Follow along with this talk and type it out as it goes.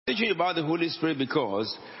Teaching you about the Holy Spirit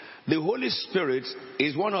because the Holy Spirit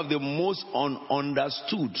is one of the most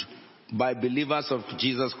understood by believers of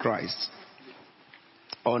Jesus Christ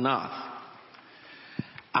on earth.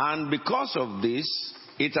 And because of this,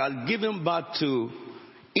 it has given birth to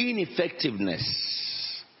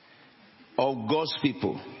ineffectiveness of God's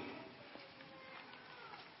people.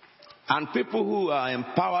 And people who are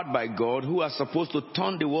empowered by God, who are supposed to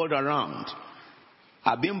turn the world around,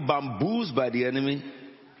 are being bamboozled by the enemy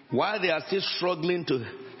while they are still struggling to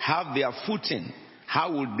have their footing.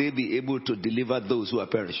 How would they be able to deliver those who are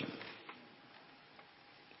perishing?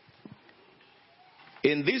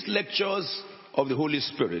 In these lectures of the Holy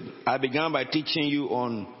Spirit, I began by teaching you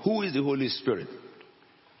on who is the Holy Spirit.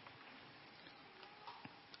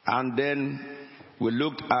 And then we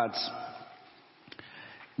looked at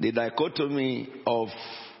the dichotomy of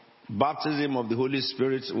baptism of the Holy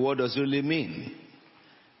Spirit. What does it really mean?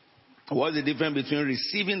 What's the difference between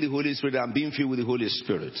receiving the Holy Spirit and being filled with the Holy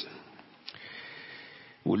Spirit?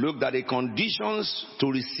 We looked at the conditions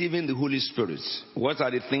to receiving the Holy Spirit. What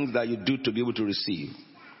are the things that you do to be able to receive?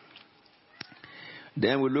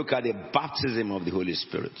 Then we look at the baptism of the Holy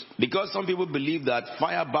Spirit. Because some people believe that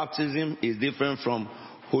fire baptism is different from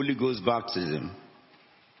Holy Ghost baptism.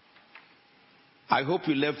 I hope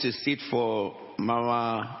you left a seat for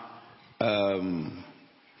Mama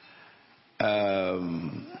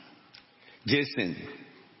Jason.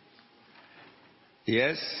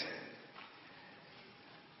 Yes?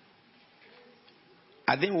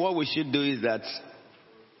 I think what we should do is that,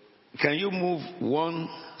 can you move one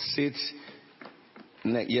seat?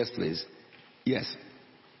 Yes, please. Yes.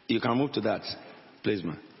 You can move to that, please,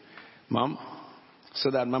 ma'am. Ma'am? So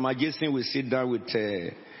that Mama Jason will sit down with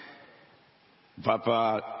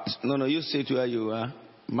Papa. No, you sit where you are.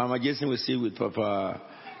 Mama Jason will sit with Papa.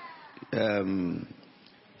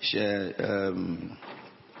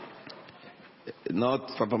 Not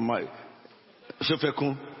Papa Mike.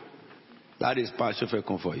 Shofekun. That is part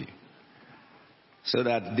Shofekun for you. So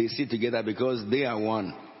that they sit together because they are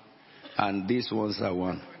one. And these ones are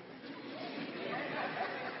one.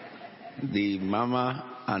 The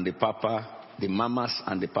mama and the papa, the mamas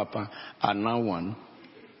and the papa are now one.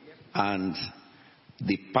 And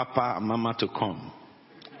the papa and mama to come.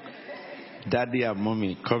 Daddy and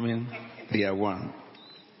mommy coming, they are one.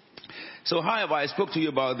 So, however, I spoke to you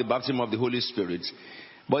about the baptism of the Holy Spirit.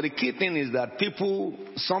 But the key thing is that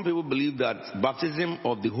some people believe that baptism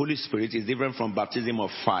of the Holy Spirit is different from baptism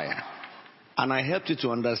of fire. And I helped you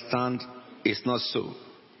to understand it's not so.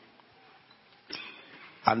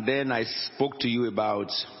 And then I spoke to you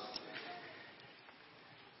about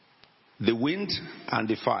the wind and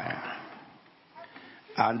the fire.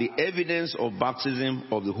 And the evidence of baptism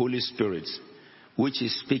of the Holy Spirit, which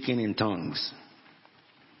is speaking in tongues.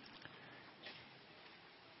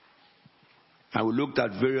 And we looked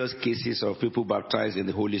at various cases of people baptized in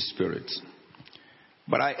the Holy Spirit.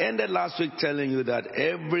 But I ended last week telling you that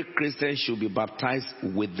every Christian should be baptized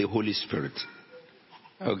with the Holy Spirit.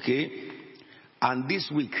 Okay? And this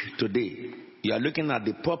week, today, you are looking at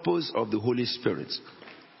the purpose of the Holy Spirit.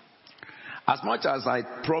 As much as I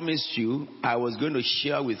promised you, I was going to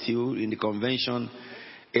share with you in the convention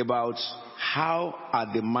about how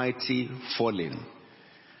are the mighty fallen.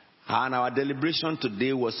 And our deliberation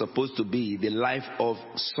today was supposed to be the life of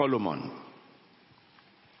Solomon.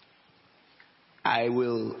 I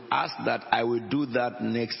will ask that I will do that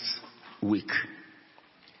next week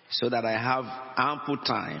so that I have ample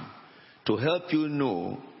time to help you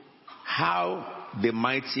know how the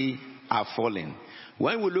mighty are falling.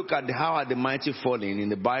 When we look at how are the mighty falling in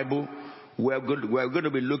the Bible, we're going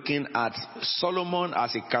to be looking at Solomon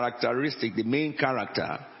as a characteristic, the main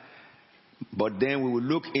character. But then we will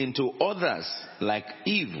look into others like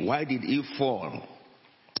Eve. Why did Eve fall?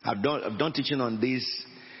 I've done teaching on this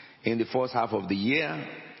in the first half of the year.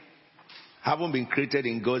 Haven't been created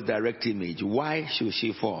in God's direct image. Why should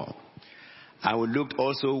she fall? And we looked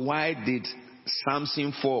also, why did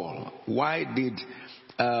Samson fall? Why did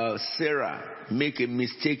Sarah make a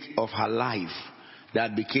mistake of her life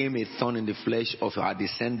that became a thorn in the flesh of her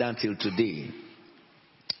descendant till today?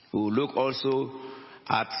 We will look also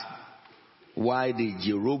at why did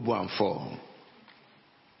Jeroboam fall?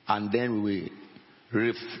 And then we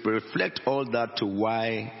reflect all that to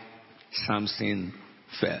why Samson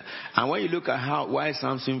fell. And when you look at why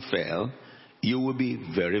Samson fell, you will be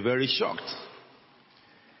very, very shocked.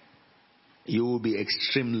 You will be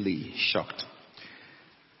extremely shocked.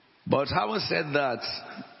 But having said that,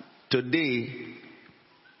 today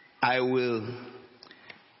I will,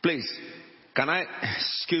 please,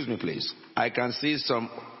 excuse me please. I can see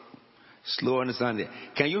Slow understanding.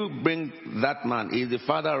 Can you bring that man? He's the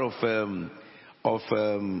father of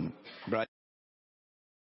Brian.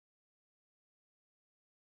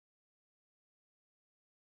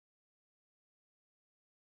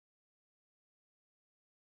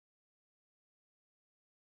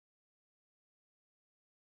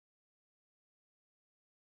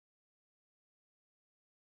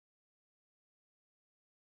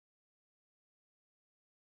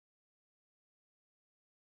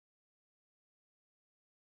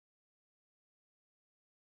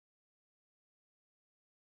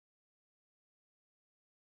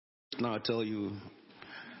 Now I'll tell you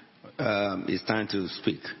it's time to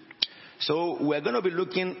speak. So we're going to be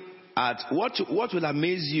looking at what will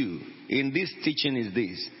amaze you in this teaching is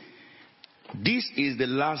this. This is the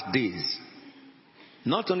last days.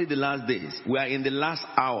 Not only the last days, we are in the last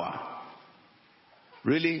hour.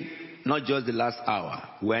 Really, not just the last hour.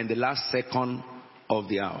 We are in the last second of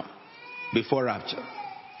the hour before rapture.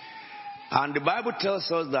 And the Bible tells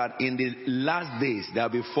us that in the last days they will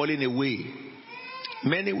be falling away.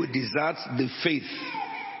 Many will desert the faith.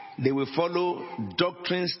 They will follow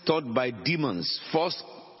doctrines taught by demons. 1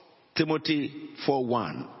 Timothy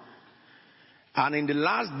 4:1. And in the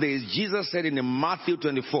last days, Jesus said in Matthew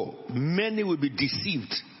 24, many will be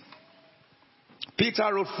deceived.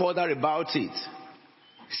 Peter wrote further about it,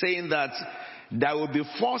 saying that there will be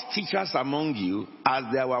false teachers among you as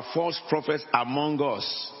there were false prophets among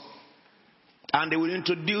us. And they will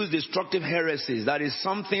introduce destructive heresies. That is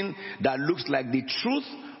something that looks like the truth,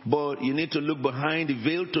 but you need to look behind the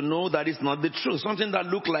veil to know that it's not the truth. Something that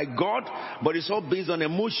looks like God, but it's all based on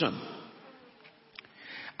emotion.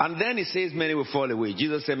 And then he says many will fall away.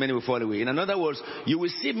 Jesus said many will fall away. In other words, you will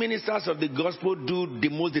see ministers of the gospel do the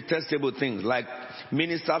most detestable things, like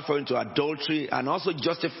ministers falling into adultery and also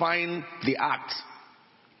justifying the act.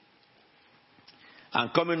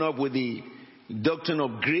 And coming up with the doctrine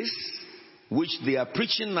of grace, which they are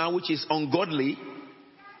preaching now, which is ungodly.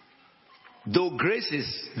 Though grace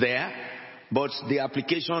is there, but the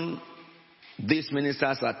application these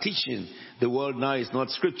ministers are teaching the world now is not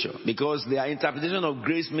scripture, because their interpretation of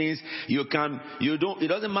grace means it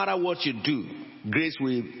doesn't matter what you do, grace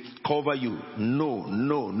will cover you.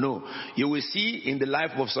 No. You will see in the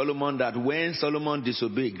life of Solomon that when Solomon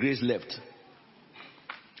disobeyed, grace left.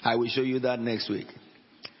 I will show you that next week.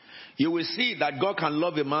 You will see that God can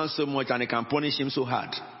love a man so much and he can punish him so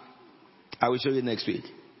hard. I will show you next week.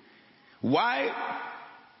 Why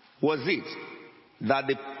was it that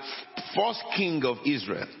the first king of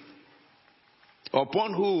Israel,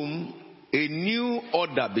 upon whom a new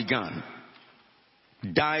order began,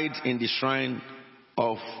 died in the shrine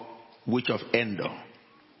of witch of Endor?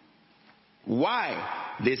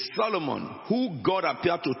 Why the Solomon, who God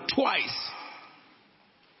appeared to twice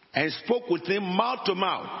and spoke with him mouth to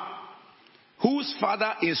mouth, whose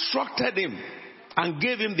father instructed him and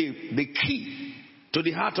gave him the key to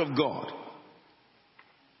the heart of God,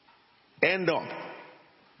 end up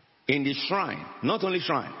in the shrine, not only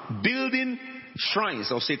shrine, building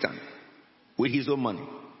shrines of Satan with his own money?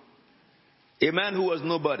 A man who was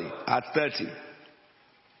nobody at 30.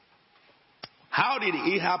 How did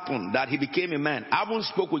it happen that he became a man? I haven't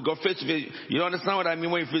spoke with God face to face. You understand what I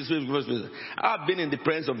mean when you face to face? I've been in the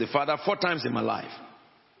presence of the Father 4 times in my life.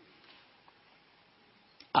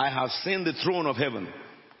 I have seen the throne of heaven,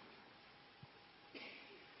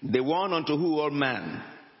 the one unto whom all man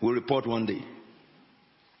will report one day.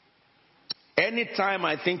 Anytime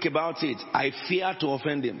I think about it, I fear to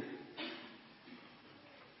offend him.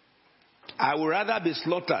 I would rather be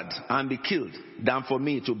slaughtered and be killed than for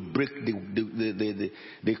me to break the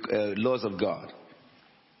laws of God.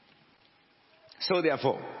 So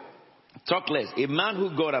therefore, talk less. A man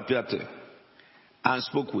who God appeared to and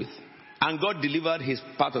spoke with, and God delivered his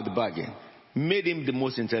part of the bargain, made him the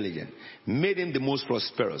most intelligent, made him the most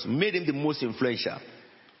prosperous, made him the most influential.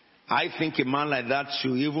 I think a man like that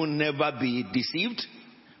should even never be deceived.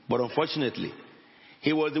 But unfortunately,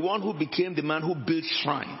 he was the one who became the man who built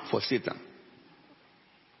shrine for Satan.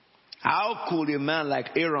 How could a man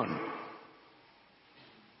like Aaron,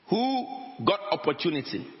 who got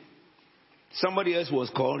opportunity, somebody else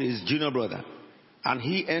was called, his junior brother, and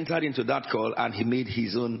he entered into that call and he made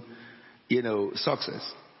his own, success.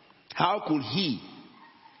 How could he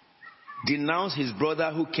denounce his brother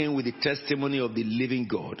who came with the testimony of the living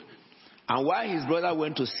God? And while his brother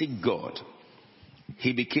went to seek God,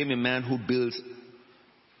 he became a man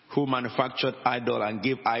who manufactured idol and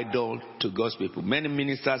gave idol to God's people. Many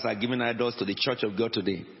ministers are giving idols to the church of God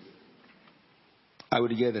today. I will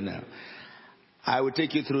get there now. I will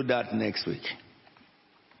take you through that next week.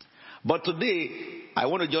 But today, I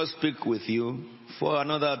want to just speak with you for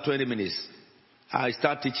another 20 minutes. I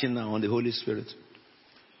start teaching now on the Holy Spirit.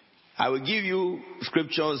 I will give you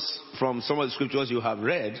scriptures from some of the scriptures you have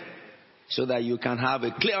read so that you can have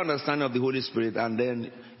a clear understanding of the Holy Spirit, and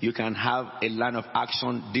then you can have a line of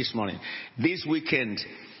action this morning. This weekend,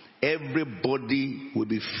 everybody will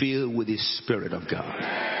be filled with the Spirit of God.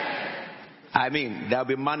 I mean, there will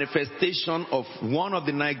be manifestation of one of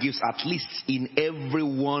the 9 gifts at least in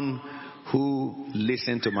everyone who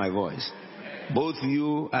listen to my voice. Both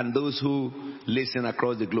you and those who listen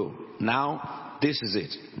across the globe. Now, this is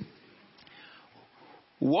it.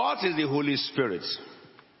 What is the Holy Spirit?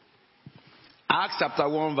 Acts chapter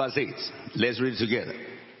 1 verse 8. Let's read it together.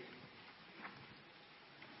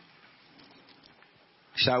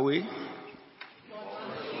 Shall we?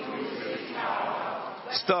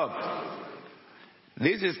 Stop.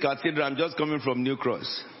 This is Cathedral. I'm just coming from New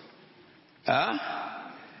Cross.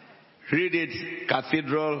 Read it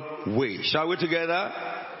Cathedral way. Shall we together?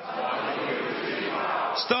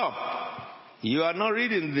 Stop. You are not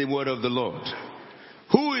reading the word of the Lord.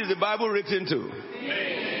 Who is the Bible written to?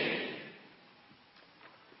 Me.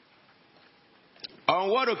 On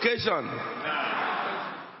what occasion?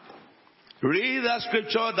 Now. Read the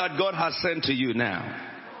scripture that God has sent to you now.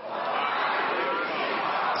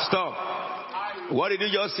 Stop. What did you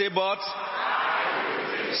just say, but?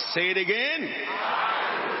 Say it again.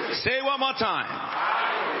 Say it one more time.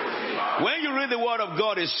 When you read the word of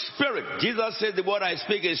God, is spirit. Jesus said the word I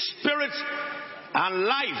speak is spirit and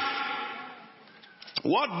life.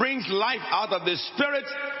 What brings life out of the spirit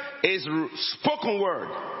is spoken word.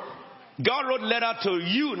 God wrote letter to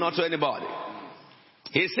you, not to anybody.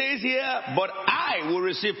 He says here, but I will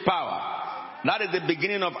receive power. That is the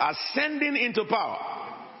beginning of ascending into power.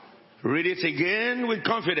 Read it again with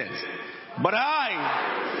confidence. But I,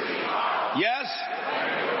 yes,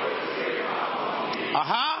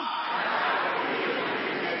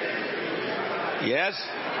 yes.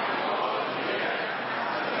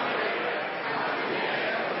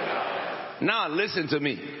 Now listen to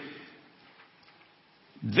me.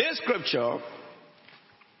 This scripture,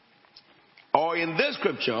 or in this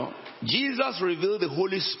scripture, Jesus revealed the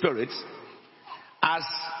Holy Spirit as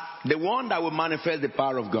the one that will manifest the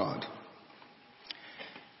power of God.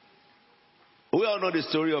 We all know the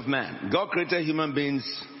story of man. God created human beings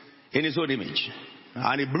in his own image,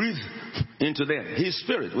 and he breathed into them his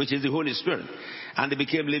spirit, which is the Holy Spirit, and they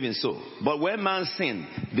became living souls. But when man sinned,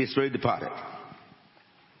 the spirit departed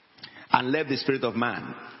and left the spirit of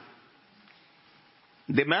man.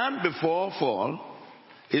 The man before fall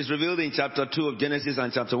is revealed in chapter 2 of Genesis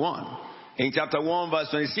and chapter 1. In chapter 1 verse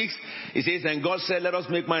 26, it says, and God said, let us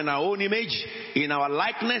make man in our own image, in our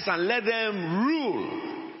likeness, and let them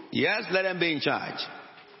rule. Yes, let them be in charge.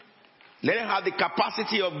 Let them have the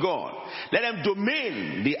capacity of God. Let them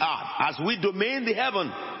domain the earth as we domain the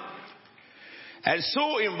heaven. And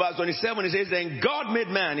so in verse 27 it says, then God made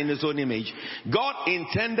man in his own image. God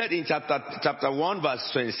intended in chapter 1 verse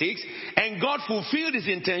 26, and God fulfilled his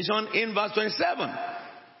intention in verse 27.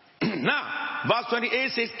 Now, verse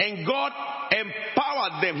 28 says, and God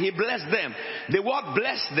empowered them. He blessed them. The word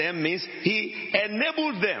bless them means he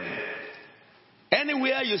enabled them.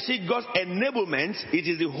 Anywhere you see God's enablement, it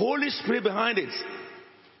is the Holy Spirit behind it.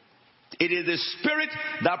 It is the Spirit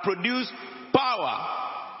that produces power.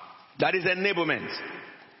 That is enablement.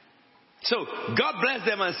 So, God blessed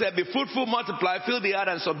them and said, be fruitful, multiply, fill the earth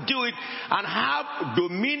and subdue it, and have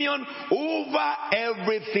dominion over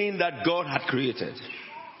everything that God had created.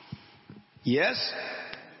 Yes?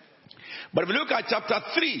 But if you look at chapter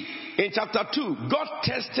 3, in chapter 2, God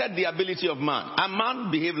tested the ability of man. And man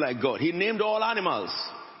behaved like God. He named all animals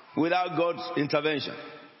without God's intervention.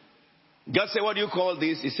 God said, what do you call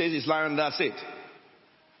this? He says it's lion, that's it.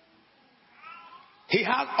 He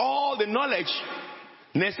has all the knowledge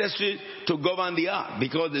necessary to govern the earth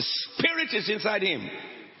because the Spirit is inside him.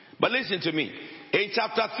 But listen to me. In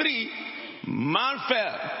chapter 3, man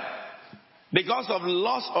fell because of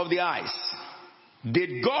loss of the eyes.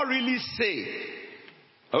 Did God really say,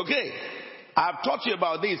 okay, I've taught you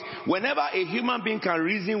about this. Whenever a human being can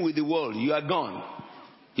reason with the world, you are gone.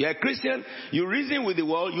 You're a Christian, you reason with the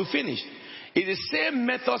world, you finish. It's the same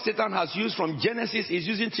method Satan has used from Genesis, is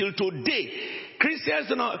using till today.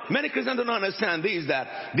 Many Christians do not understand this,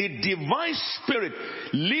 that the divine spirit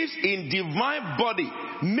lives in divine body,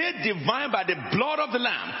 made divine by the blood of the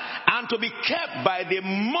Lamb, and to be kept by the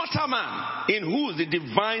mortal man in whose the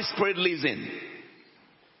divine spirit lives in.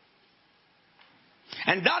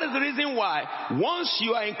 And that is the reason why once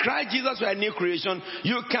you are in Christ Jesus, you are a new creation.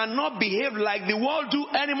 You cannot behave like the world do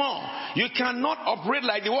anymore. You cannot operate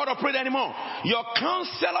like the world operate anymore. Your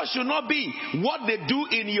counselor should not be what they do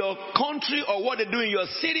in your country or what they do in your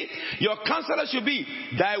city. Your counselor should be,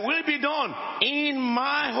 thy will be done in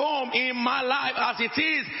my home, in my life as it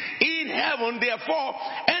is in heaven. Therefore,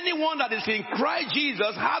 anyone that is in Christ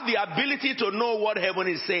Jesus have the ability to know what heaven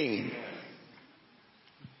is saying.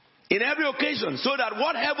 In every occasion, so that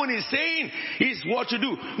what heaven is saying is what you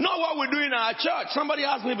do. Not what we do in our church. Somebody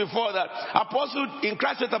asked me before that, Apostle, in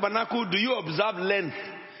Christ Tabernacle, do you observe Lent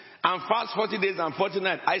and fast 40 days and 40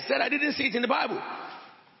 nights? I said I didn't see it in the Bible.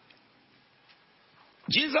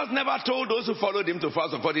 Jesus never told those who followed him to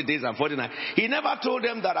fast for 40 days and 40 nights. He never told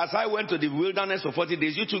them that as I went to the wilderness for 40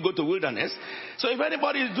 days, you too go to wilderness. So if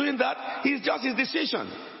anybody is doing that, it's just his decision.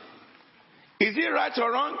 Is it right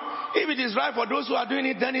or wrong? If it is right for those who are doing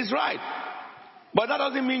it, then it's right. But that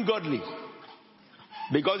doesn't mean godly.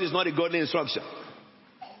 Because it's not a godly instruction.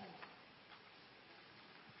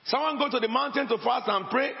 Someone go to the mountain to fast and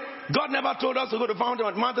pray. God never told us to go to the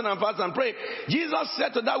mountain and fast and pray. Jesus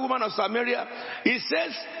said to that woman of Samaria, he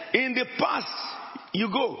says, in the past you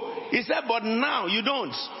go. He said, but now you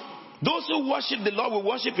don't. Those who worship the Lord will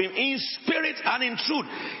worship him in spirit and in truth.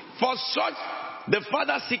 For such the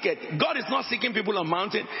Father seeketh. God is not seeking people on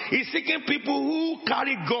mountain. He's seeking people who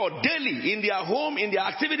carry God daily in their home, in their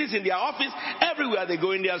activities, in their office, everywhere they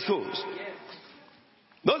go, in their schools.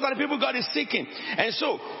 Those are the people God is seeking. And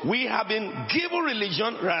so, we have been given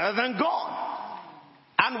religion rather than God.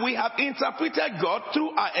 And we have interpreted God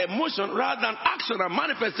through our emotion rather than action and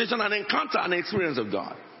manifestation and encounter and experience of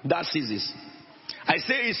God. That ceases. I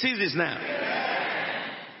say it ceases now.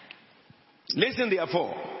 Listen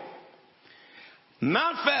therefore.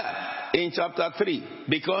 Man fell in chapter 3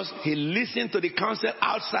 because he listened to the counsel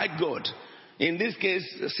outside God. In this case,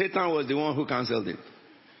 Satan was the one who counseled it.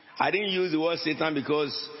 I didn't use the word Satan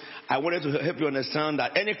because I wanted to help you understand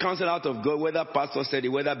that any counsel out of God, whether pastor said it,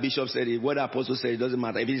 whether bishop said it, whether apostle said it, doesn't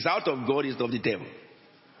matter. If it is out of God, it's of the devil.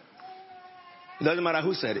 It doesn't matter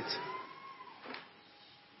who said it.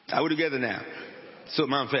 Are we together now? So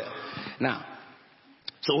man fell. Now,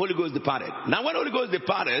 so Holy Ghost departed. Now when Holy Ghost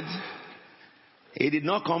departed, he did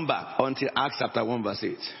not come back until Acts chapter 1 verse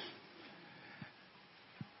 8.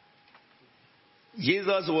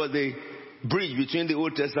 Jesus was the bridge between the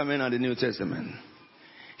Old Testament and the New Testament.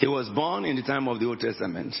 He was born in the time of the Old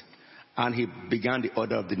Testament and he began the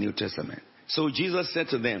order of the New Testament. So Jesus said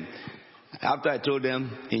to them, after I told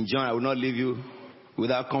them in John, I will not leave you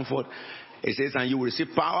without comfort. He says, and you will receive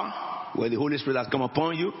power when the Holy Spirit has come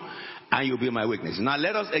upon you and you'll be my witness. Now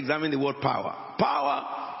let us examine the word power.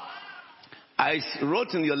 Power, I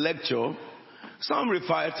wrote in your lecture, some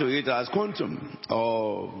refer to it as quantum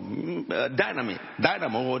or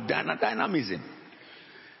dynamo or dynamism.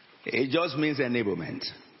 It just means enablement.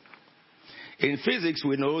 In physics,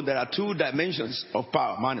 we know there are two dimensions of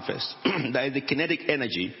power manifest. There is the kinetic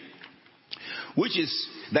energy,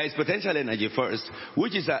 there is potential energy first,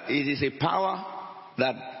 it is a power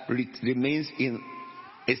that remains in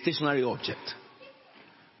a stationary object.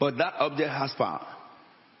 But that object has power.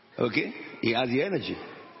 Okay? It has the energy.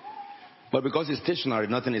 But because it's stationary,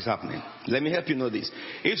 nothing is happening. Let me help you know this.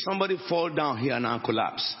 If somebody fall down here and now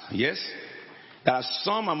collapse, yes? There are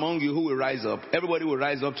some among you who will rise up. Everybody will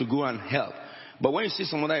rise up to go and help. But when you see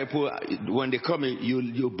some other people, when they come in,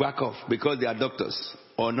 you back off because they are doctors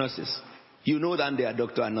or nurses. You know that they are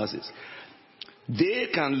doctors and nurses. They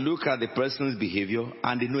can look at the person's behavior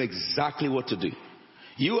and they know exactly what to do.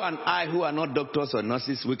 You and I who are not doctors or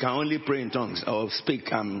nurses, we can only pray in tongues or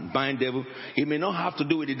speak and bind devil. It may not have to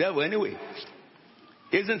do with the devil anyway.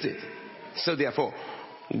 Isn't it? So therefore,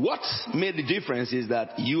 what made the difference is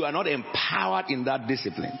that you are not empowered in that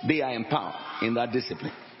discipline. They are empowered in that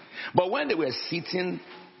discipline. But when they were sitting,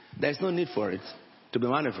 there's no need for it to be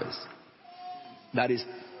manifest. That is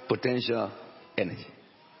potential energy.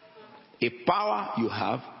 A power you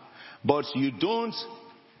have, but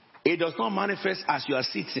it does not manifest as you are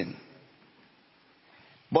sitting.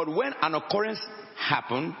 But when an occurrence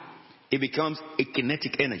happens, it becomes a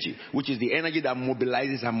kinetic energy, which is the energy that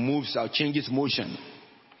mobilizes and moves or changes motion.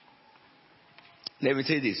 Let me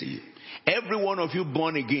say this to you. Every one of you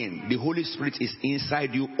born again, the Holy Spirit is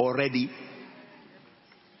inside you already.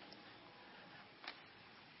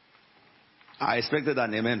 I expected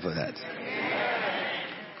an amen for that.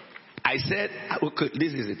 I said, okay,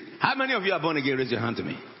 this is it. How many of you are born again? Raise your hand to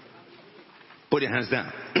me. Put your hands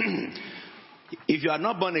down. If you are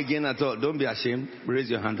not born again at all, don't be ashamed. Raise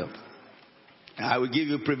your hand up. I will give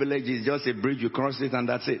you privileges. Just a bridge, you cross it and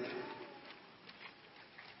that's it.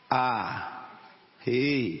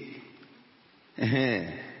 Hey.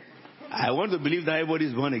 I want to believe that everybody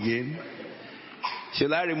is born again.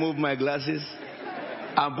 Shall I remove my glasses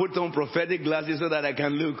and put on prophetic glasses so that I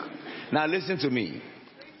can look? Now listen to me.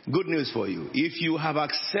 Good news for you. If you have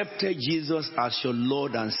accepted Jesus as your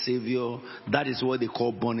Lord and Savior, that is what they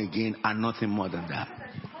call born again and nothing more than that.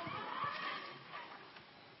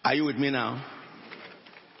 Are you with me now?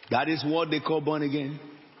 That is what they call born again.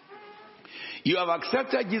 You have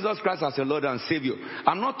accepted Jesus Christ as your Lord and Savior.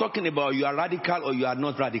 I'm not talking about you are radical or you are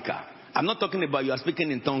not radical. I'm not talking about you are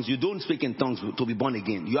speaking in tongues. You don't speak in tongues to be born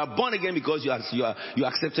again. You are born again because you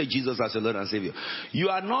accepted Jesus as your Lord and Savior. You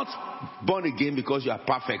are not born again because you are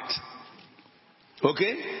perfect.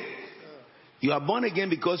 Okay? You are born again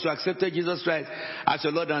because you accepted Jesus Christ as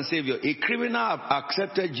your Lord and Savior. A criminal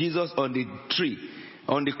accepted Jesus on the tree,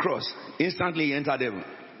 on the cross. Instantly he entered heaven.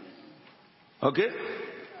 Okay?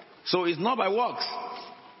 So it's not by works.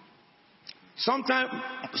 Sometimes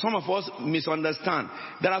some of us misunderstand.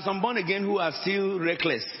 There are some born again who are still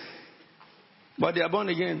reckless, but they are born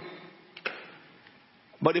again.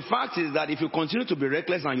 But the fact is that if you continue to be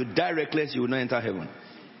reckless and you die reckless, you will not enter heaven.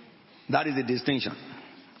 That is the distinction.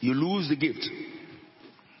 You lose the gift.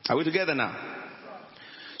 Are we together now?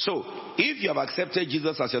 So, if you have accepted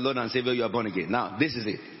Jesus as your Lord and Savior, you are born again. Now, this is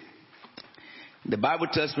it. The Bible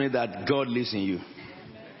tells me that God lives in you.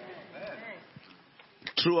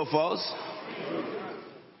 True or false?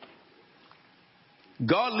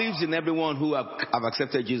 God lives in everyone who have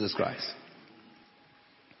accepted Jesus Christ.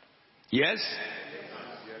 Yes?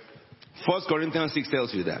 1 Corinthians 6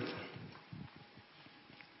 tells you that.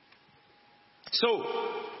 So,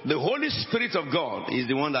 the Holy Spirit of God is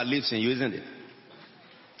the one that lives in you, isn't it?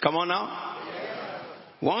 Come on now.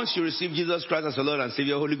 Once you receive Jesus Christ as your Lord and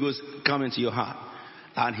Savior, Holy Ghost comes into your heart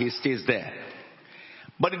and He stays there.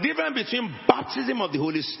 But the difference between baptism of the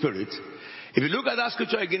Holy Spirit, if you look at that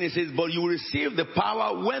scripture again, it says, but you will receive the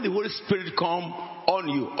power when the Holy Spirit come on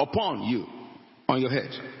you, upon you, on your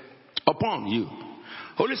head, upon you.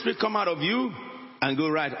 Holy Spirit come out of you and go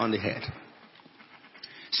right on the head.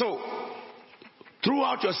 So,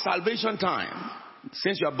 throughout your salvation time,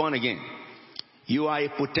 since you are born again, you are a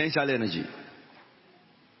potential energy.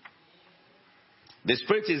 The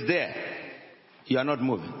Spirit is there. You are not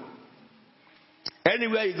moving.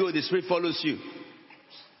 Anywhere you go, the Spirit follows you.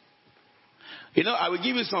 You know, I will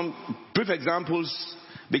give you some brief examples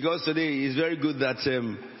because today is very good that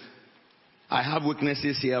I have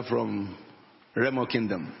witnesses here from Remo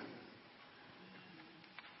Kingdom.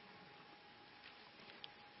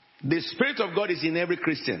 The Spirit of God is in every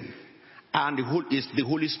Christian, and is the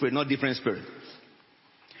Holy Spirit, not different spirit.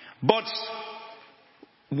 But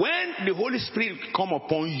when the Holy Spirit come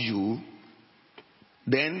upon you,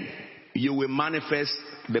 then you will manifest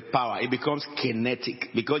the power. It becomes kinetic.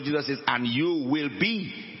 Because Jesus says, and you will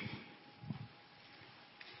be.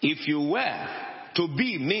 If you were, to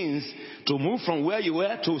be means to move from where you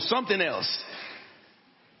were to something else.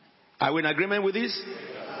 Are we in agreement with this?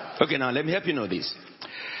 Okay, now let me help you know this.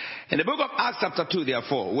 In the book of Acts chapter 2,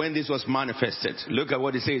 therefore, when this was manifested, look at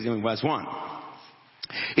what it says in verse 1.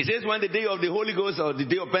 It says when the day of the Holy Ghost or the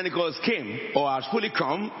day of Pentecost came, or has fully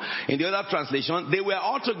come, in the other translation, they were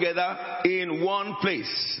all together in one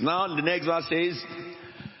place. Now the next verse says,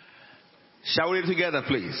 shall we read together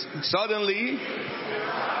please? Suddenly,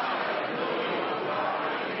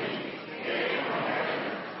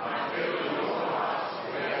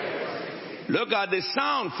 look at the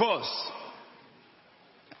sound first.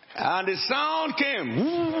 And the sound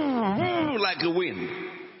came like a wind.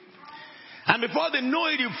 And before they know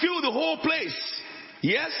it, you feel the whole place.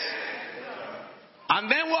 Yes?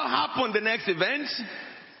 And then what happened the next event?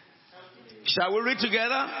 Shall we read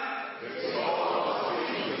together?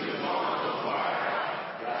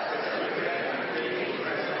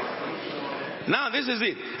 Now this is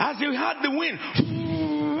it. As you had the wind,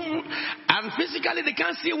 and physically they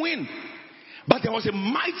can't see wind, but there was a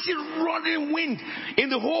mighty roaring wind in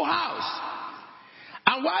the whole house.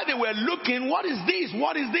 And while they were looking, what is this?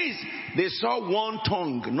 What is this? They saw one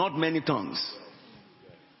tongue, not many tongues.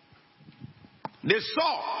 They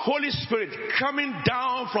saw Holy Spirit coming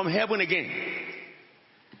down from heaven again.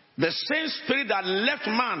 The same Spirit that left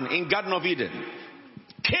man in Garden of Eden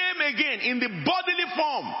came again in the bodily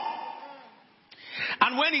form.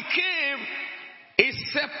 And when he came, he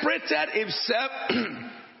separated himself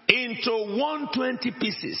into 120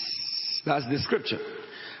 pieces. That's the scripture.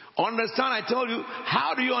 Understand, I told you,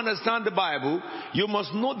 how do you understand the Bible? You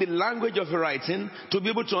must know the language of your writing to be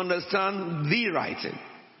able to understand the writing.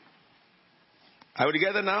 Are we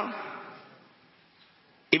together now?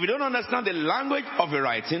 If you don't understand the language of your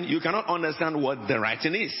writing, you cannot understand what the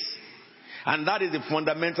writing is. And that is the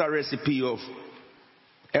fundamental recipe of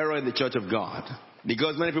error in the church of God.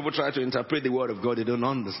 Because many people try to interpret the word of God, they don't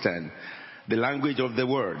understand the language of the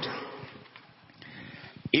word.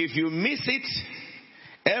 If you miss it,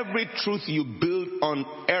 every truth you build on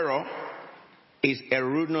error is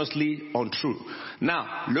erroneously untrue.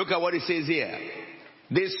 Now, look at what it says here.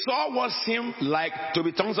 They saw what seemed like to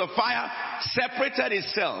be tongues of fire, separated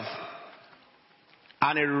itself,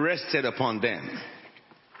 and it rested upon them.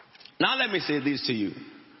 Now let me say this to you.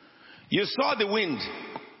 You saw the wind,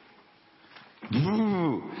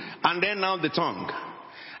 and then now the tongue.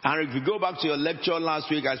 And if you go back to your lecture last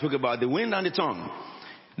week, I spoke about the wind and the tongue.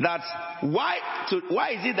 That's why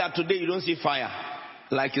is it that today you don't see fire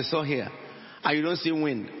like you saw here, and you don't see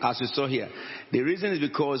wind as you saw here? The reason is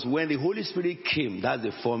because when the Holy Spirit came, that's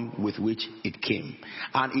the form with which it came.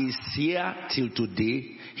 And he's here till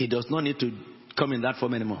today. He does not need to come in that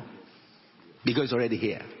form anymore, because it's already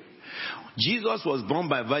here. Jesus was born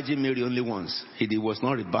by Virgin Mary only once. He was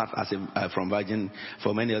not rebirthed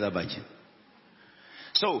from any other virgin.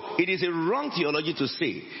 So, it is a wrong theology to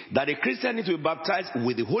say that a Christian needs to be baptized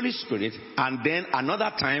with the Holy Spirit and then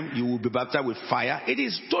another time you will be baptized with fire. It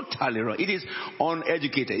is totally wrong. It is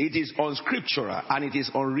uneducated. It is unscriptural, and it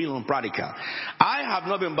is unreal, unpractical. I have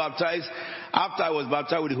not been baptized after I was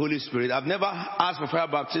baptized with the Holy Spirit. I've never asked for fire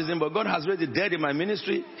baptism, but God has raised the dead in my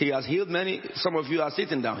ministry. He has healed many. Some of you are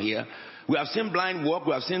sitting down here. We have seen blind walk.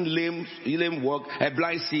 We have seen lame walk. A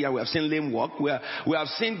blind see, and we have seen lame walk. We have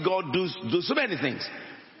seen God do so many things.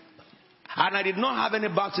 And I did not have any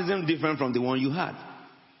baptism different from the one you had.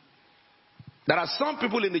 There are some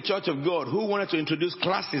people in the church of God who wanted to introduce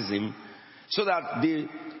classism so that the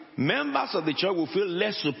members of the church will feel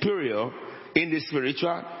less superior in the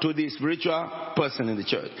spiritual to the spiritual person in the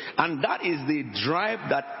church. And that is the drive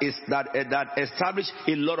that established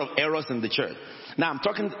a lot of errors in the church. Now I'm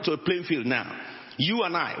talking to a plain field now. You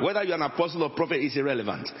and I, whether you're an apostle or prophet, is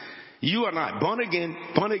irrelevant. You and I, born again,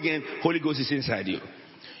 Holy Ghost is inside you.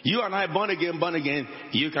 You and I, born again,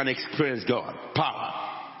 you can experience God. Power.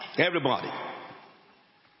 Everybody.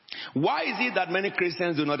 Why is it that many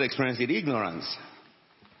Christians do not experience it? Ignorance.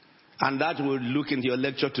 And that we'll look into your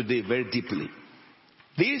lecture today very deeply.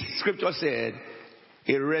 This scripture said,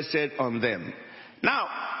 it rested on them. Now,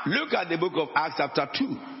 look at the book of Acts chapter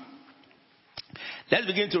 2. Let's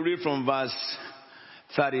begin to read from verse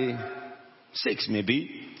 36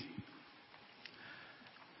 maybe.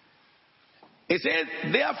 It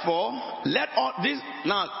says, therefore, let all this.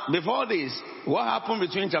 Now, before this, what happened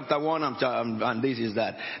between chapter 1 and this is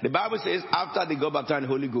that the Bible says after they got baptized in the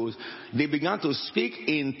Holy Ghost, they began to speak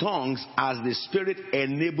in tongues as the Spirit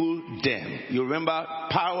enabled them. You remember,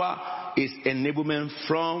 power is enablement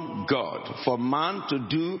from God for man to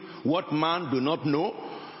do what man do not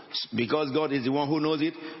know, because God is the one who knows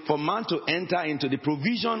it. For man to enter into the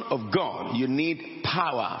provision of God, you need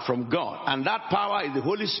power from God. And that power is the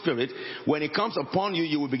Holy Spirit. When it comes upon you,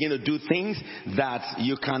 you will begin to do things that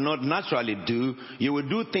you cannot naturally do. You will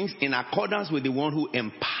do things in accordance with the one who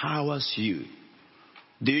empowers you.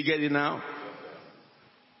 Do you get it now?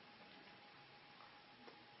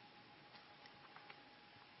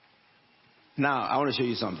 Now, I want to show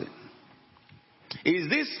you something. Is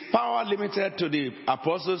this power limited to the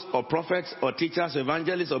apostles or prophets or teachers,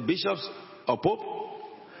 evangelists or bishops or pope?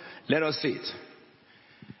 Let us see it.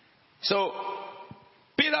 So,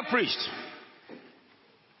 Peter preached,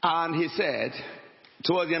 and he said,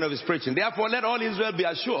 towards the end of his preaching, therefore let all Israel be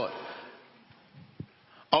assured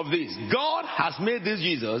of this. God has made this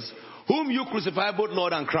Jesus, whom you crucified, both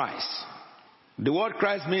Lord and Christ. The word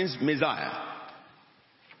Christ means Messiah.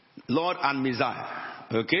 Lord and Messiah.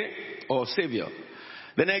 Okay? Or Savior.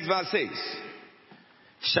 The next verse says,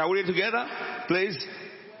 shall we read together, please?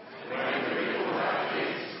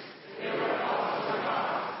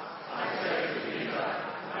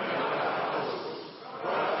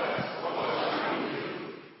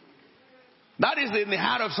 That is in the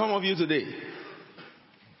heart of some of you today.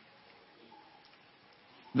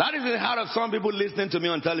 That is in the heart of some people listening to me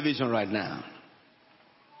on television right now.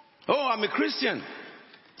 Oh, I'm a Christian.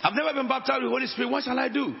 I've never been baptized with the Holy Spirit. What shall I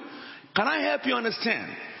do? Can I help you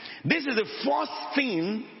understand? This is the first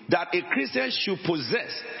thing that a Christian should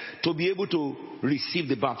possess to be able to receive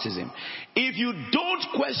the baptism. If you don't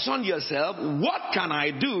question yourself, what can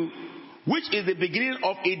I do? Which is the beginning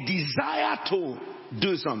of a desire to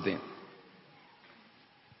do something.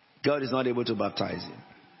 God is not able to baptize you.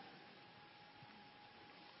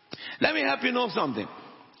 Let me help you know something.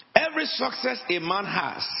 Every success a man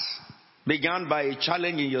has began by a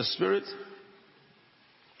challenge in your spirit.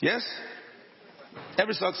 Yes?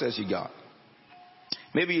 Every success you got.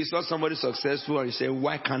 Maybe you saw somebody successful and you say,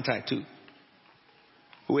 why can't I too?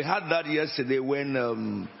 We had that yesterday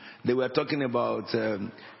when they were talking about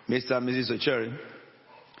Mr. and Mrs. Ocheri.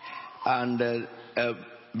 And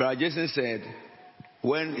Brother Jason said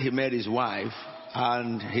when he met his wife,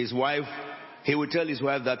 and his wife, he would tell his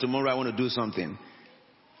wife that tomorrow I want to do something.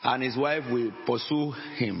 And his wife will pursue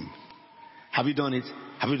him. Have you done it?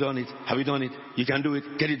 Have you done it? Have you done it? You can do it.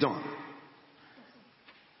 Get it done.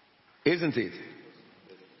 Isn't it?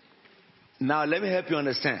 Now let me help you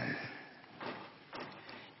understand.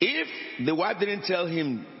 If the wife didn't tell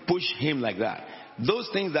him, push him like that, those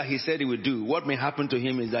things that he said he would do, what may happen to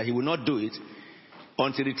him is that he will not do it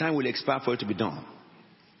until the time will expire for it to be done.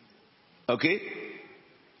 Okay?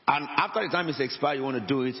 And after the time is expired, you want to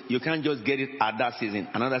do it, you can't just get it at that season.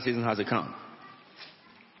 Another season has to come.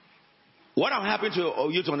 What I'm happy to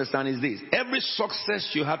you to understand is this. Every success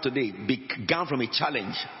you have today began from a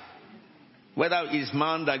challenge. Whether it's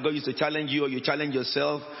man that God used to challenge you, or you challenge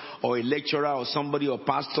yourself, or a lecturer, or somebody, or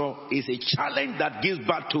pastor, is a challenge that gives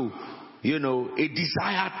back to, a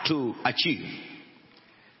desire to achieve.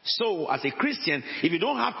 So, as a Christian, if you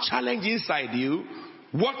don't have challenge inside you,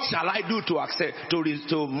 what shall I do to accept,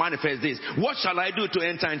 to manifest this? What shall I do to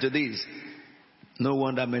enter into this? No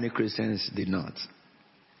wonder many Christians did not.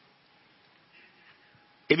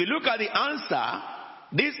 If you look at the answer,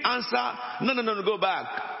 this answer, no, go back.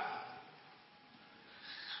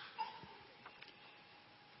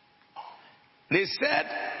 They said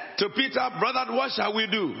to Peter, brother, what shall we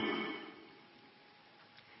do?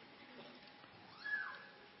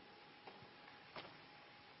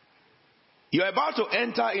 You're about to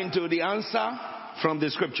enter into the answer from the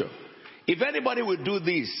scripture. If anybody will do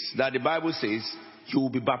this, that the Bible says, you will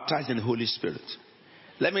be baptized in the Holy Spirit.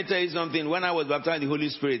 Let me tell you something. When I was baptized in the Holy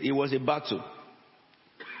Spirit, it was a battle.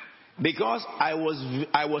 Because I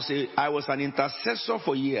was an intercessor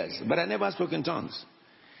for years, but I never spoke in tongues.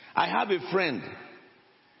 I have a friend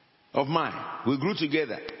of mine. We grew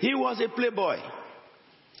together. He was a playboy.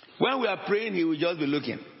 When we are praying, he would just be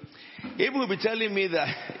looking. He will be telling me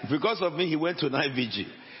that because of me, he went to night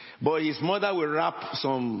vigil. But his mother will wrap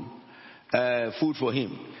some food for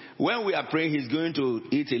him. When we are praying, he's going to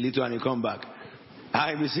eat a little and he'll come back.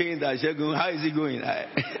 I'll be saying that, Shegun, how is he going?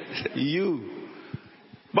 You.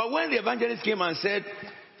 But when the evangelist came and said,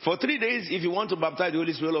 for 3 days, if you want to baptize the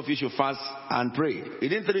Holy Spirit, all of you should fast and pray.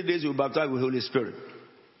 Within 3 days, you'll baptize with the Holy Spirit.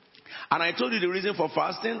 And I told you the reason for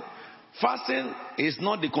fasting. Fasting is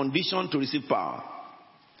not the condition to receive power.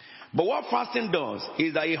 But what fasting does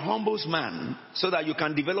is that it humbles man so that you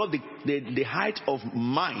can develop the height of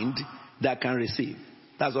mind that can receive.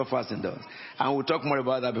 That's what fasting does. And we'll talk more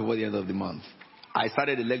about that before the end of the month. I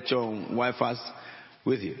started a lecture on why fast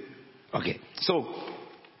with you. Okay, so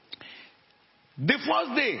the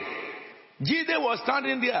first day, Jesus was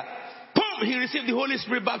standing there. Boom! He received the Holy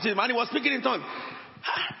Spirit baptism and he was speaking in tongues.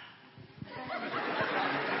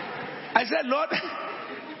 I said, Lord,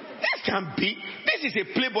 this can't be. This is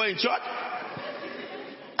a playboy in church.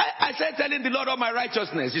 I said, telling the Lord of my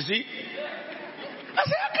righteousness, you see. I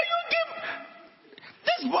said, how can you give?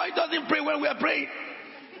 This boy doesn't pray when we are praying.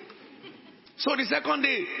 So the second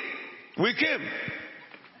day, we came.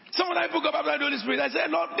 Some of the people got baptized in the Holy Spirit. I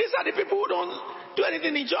said, Lord, these are the people who don't do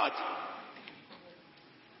anything in church.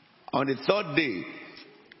 On the third day,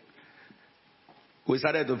 we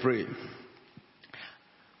started to pray.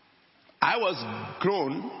 I was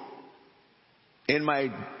grown in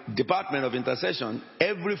my department of intercession.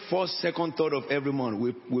 Every first, second, third of every month,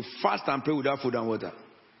 we fast and pray without food and water.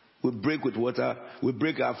 We break with water. We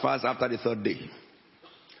break our fast after the third day.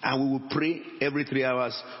 And we will pray every 3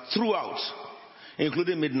 hours throughout,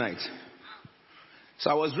 including midnight. So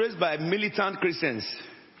I was raised by militant Christians.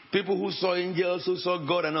 People who saw angels, who saw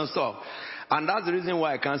God and all stuff. And that's the reason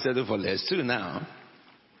why I can't settle for less too now.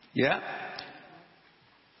 Yeah?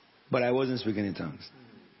 But I wasn't speaking in tongues.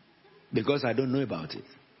 Because I don't know about it.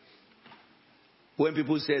 When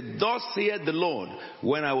people said, thus saith the Lord,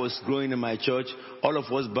 when I was growing in my church, all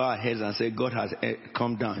of us bow our heads and say, God has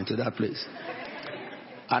come down into that place.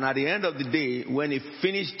 And at the end of the day, when he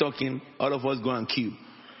finished talking, all of us go and queue.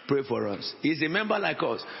 Pray for us. He's a member like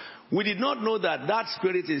us. We did not know that that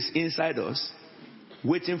spirit is inside us,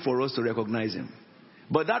 waiting for us to recognize him.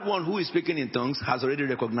 But that one who is speaking in tongues has already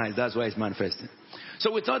recognized. That's why it's manifesting.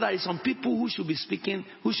 So we thought that some people who should be speaking,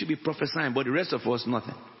 who should be prophesying, but the rest of us,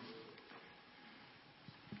 nothing.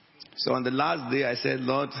 So on the last day, I said,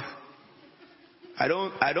 Lord,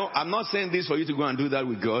 I'm not saying this for you to go and do that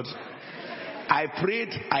with God. I prayed,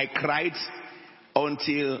 I cried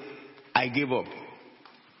until I gave up.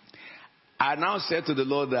 I now said to the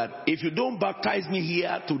Lord that if you don't baptize me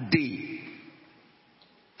here today,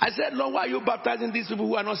 I said, Lord, why are you baptizing these people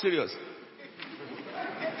who are not serious?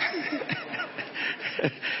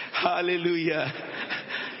 Hallelujah.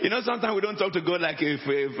 You know, sometimes we don't talk to God like a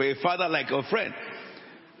father, like a friend.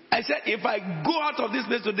 I said, if I go out of this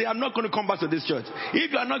place today, I'm not going to come back to this church.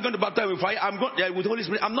 If you are not going to baptize with fire, I'm going with Holy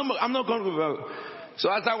Spirit. I'm not going to.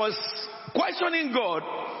 So as I was questioning God,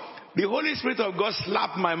 the Holy Spirit of God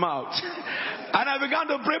slapped my mouth, and I began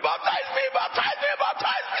to pray, baptize me, baptize me,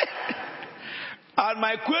 baptize me. And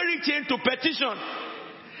my query changed to petition,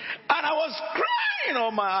 and I was crying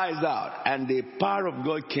all my eyes out, and the power of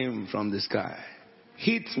God came from the sky,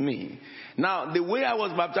 hit me. Now, the way I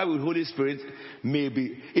was baptized with Holy Spirit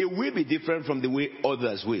it will be different from the way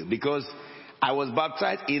others will, because I was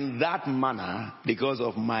baptized in that manner because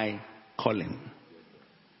of my calling.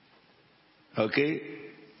 Okay?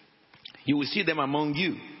 You will see them among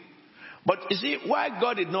you. But you see, why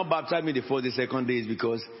God did not baptize me the second day is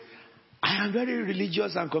because I am very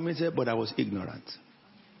religious and committed, but I was ignorant.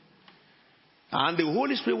 And the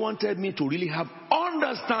Holy Spirit wanted me to really have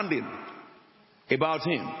understanding about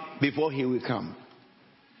Him before He will come.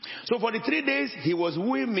 So for the 3 days, He was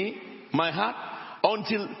wooing me, my heart,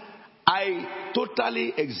 until I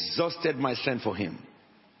totally exhausted my strength for Him.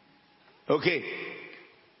 Okay.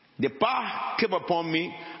 The power came upon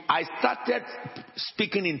me. I started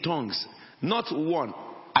speaking in tongues. Not one.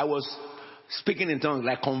 I was speaking in tongues,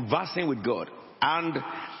 like conversing with God. And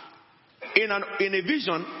in a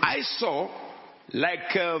vision, I saw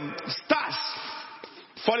like stars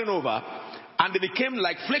falling over, and they became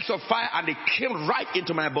like flakes of fire, and they came right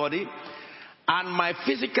into my body, and my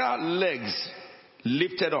physical legs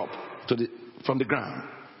lifted up from the ground.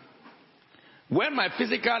 When my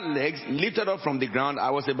physical legs lifted up from the ground, I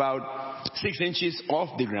was about 6 inches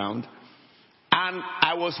off the ground, and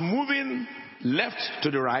I was moving left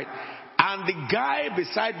to the right, and the guy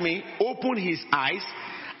beside me opened his eyes,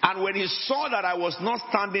 and when he saw that I was not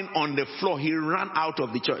standing on the floor, he ran out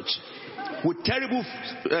of the church with terrible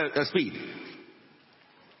speed.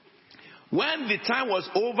 When the time was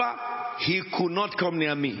over, he could not come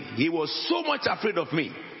near me. He was so much afraid of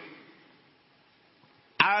me.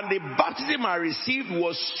 And the baptism I received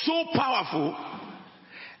was so powerful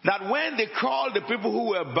that when they called the people who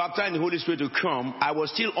were baptized in the Holy Spirit to come, I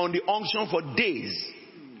was still on the unction for days.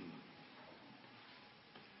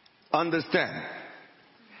 Understand?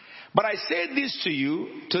 But I say this to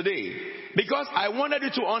you today because I wanted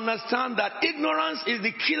you to understand that ignorance is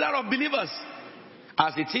the killer of believers.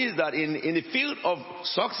 As it is that in the field of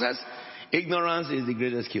success, ignorance is the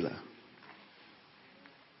greatest killer.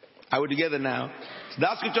 Are we together now?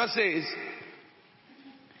 That scripture says,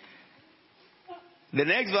 the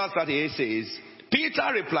next verse 38 says,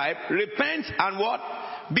 Peter replied, repent and what?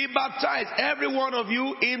 Be baptized, every one of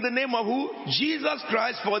you, in the name of who? Jesus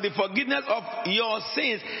Christ, for the forgiveness of your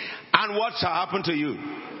sins. And what shall happen to you?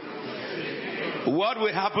 What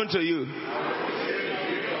will happen to you?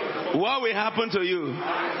 What will happen to you?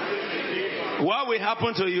 What will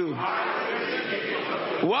happen to you?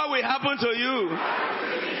 What will happen to you?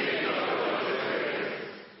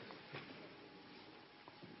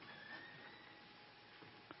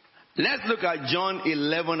 Let's look at John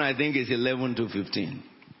 11, I think it's 11 to 15.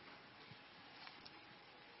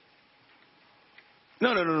 No.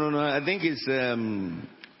 I think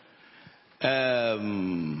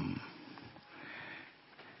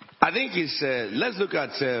it's let's look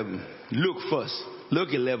at Luke first.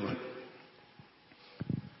 Luke 11.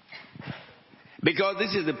 Because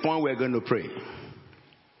this is the point we're going to pray.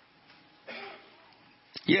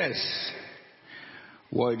 Yes.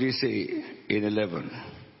 What did he say in 11?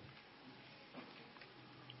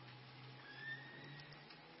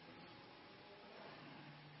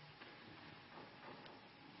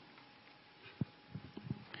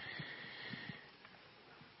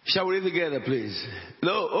 Shall we read together, please?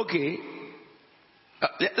 No, okay.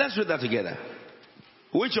 Let's read that together.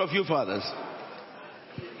 Which of you fathers?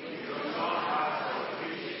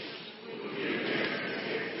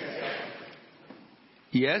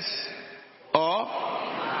 Yes? Or?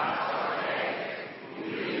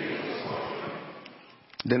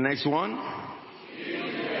 The next one?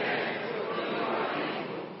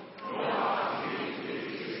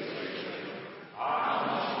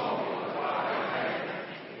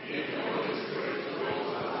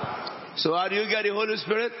 So how do you get the Holy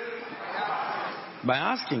Spirit? By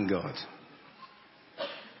asking God.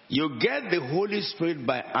 You get the Holy Spirit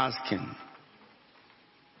by asking.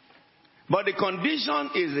 But the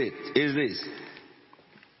condition is this.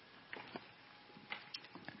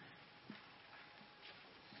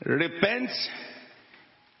 Repent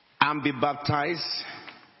and be baptized,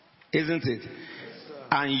 isn't it?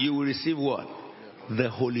 And you will receive what? The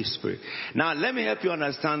Holy Spirit. Now, let me help you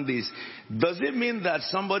understand this. Does it mean that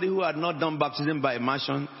somebody who had not done baptism by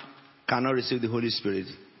immersion cannot receive the Holy Spirit?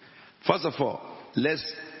 First of all, let's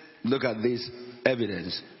look at this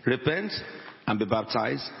evidence. Repent and be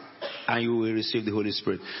baptized, and you will receive the Holy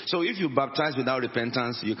Spirit. So if you baptize without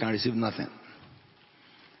repentance, you can receive nothing.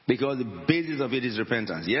 Because the basis of it is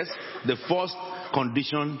repentance. Yes? The first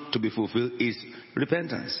condition to be fulfilled is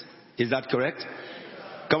repentance. Is that correct?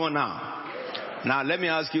 Come on now. Now let me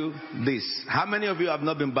ask you this. How many of you have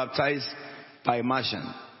not been baptized by immersion?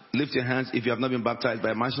 Lift your hands if you have not been baptized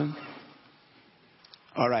by immersion.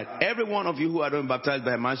 Alright. Every one of you who are not baptized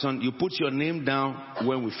by immersion, you put your name down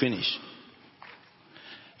when we finish.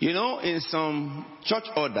 You know, in some church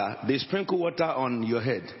order, they sprinkle water on your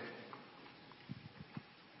head.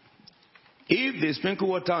 If they sprinkle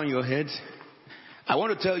water on your head, I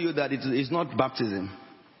want to tell you that it is not baptism.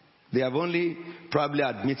 They have only probably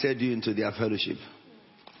admitted you into their fellowship.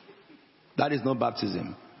 That is not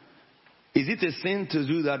baptism. Is it a sin to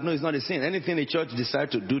do that? No, it's not a sin. Anything a church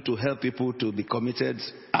decides to do to help people to be committed,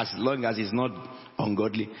 as long as it's not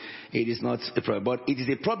ungodly, it is not a problem. But it is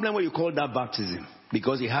a problem when you call that baptism,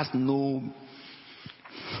 because it has no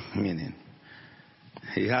meaning.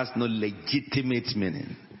 It has no legitimate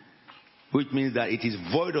meaning, which means that it is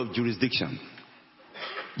void of jurisdiction.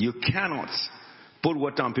 You cannot put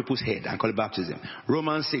water on people's head and call it baptism.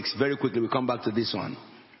 Romans 6, very quickly, we come back to this one.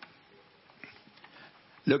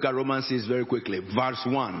 Look at Romans 6 very quickly. Verse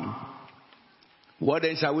 1. What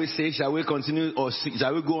then shall we say? Shall we continue or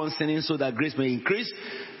shall we go on sinning so that grace may increase?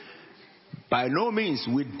 By no means.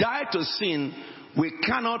 We die to sin. We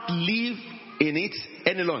cannot live in it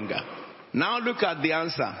any longer. Now look at the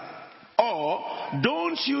answer. Or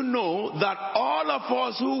don't you know that all of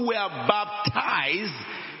us who were baptized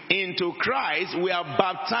into Christ, we are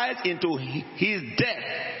baptized into his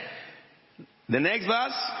death? The next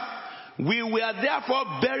verse. We were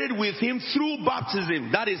therefore buried with him through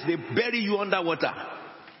baptism. That is, they bury you under water.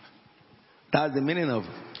 That's the meaning of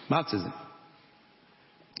baptism.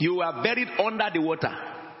 You are buried under the water.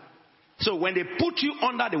 So when they put you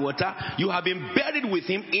under the water, you have been buried with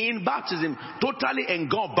him in baptism, totally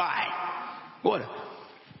engulfed by water.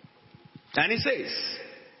 And he says,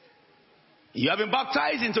 you have been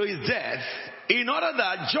baptized into his death, in order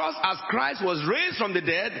that just as Christ was raised from the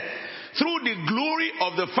dead, through the glory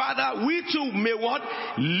of the Father, we too may what?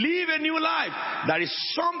 Live a new life. There is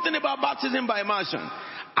something about baptism by immersion.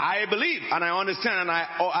 I believe and I understand and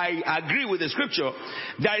I agree with the scripture.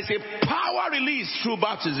 There is a power released through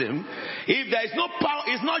baptism. If there is no power,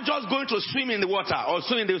 it's not just going to swim in the water or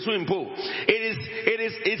swim in the swimming pool.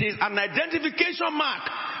 It is an identification mark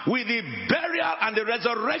with the burial and the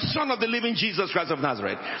resurrection of the living Jesus Christ of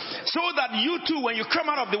Nazareth. So that you too, when you come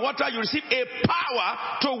out of the water, you receive a power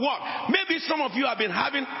to walk. Maybe some of you have been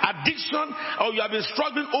having addiction or you have been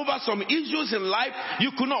struggling over some issues in life.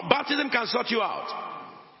 You could not. Baptism can sort you out.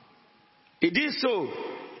 It did so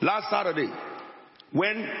last Saturday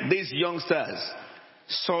when these youngsters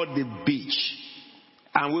saw the beach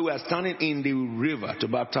and we were standing in the river to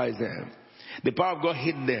baptize them. The power of God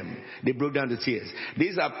hit them. They broke down to tears.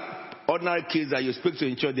 These are ordinary kids that you speak to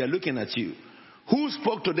in church. They are looking at you. Who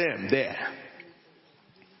spoke to them there?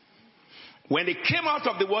 When they came out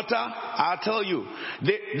of the water, I'll tell you,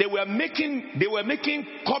 they were making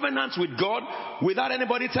covenants with God without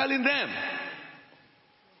anybody telling them.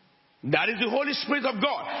 That is the Holy Spirit of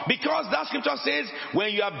God. Because that scripture says,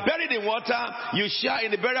 when you are buried in water, you share in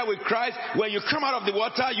the burial with Christ. When you come out of the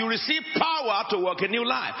water, you receive power to walk a new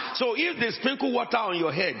life. So if they sprinkle water on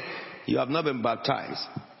your head, you have not been baptized.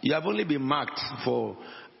 You have only been marked for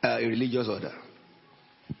a religious order.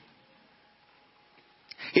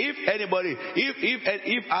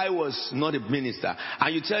 If I was not a minister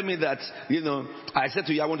and you tell me that, I said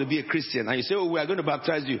to you, I want to be a Christian, and you say, we are going to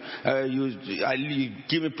baptize you, you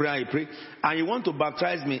give me prayer, I pray, and you want to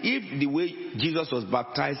baptize me, if the way Jesus was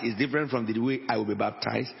baptized is different from the way I will be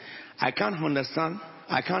baptized, I can't understand,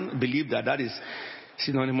 I can't believe that is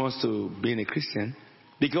synonymous to being a Christian,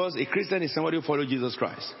 because a Christian is somebody who follows Jesus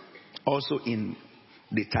Christ, also in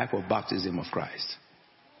the type of baptism of Christ.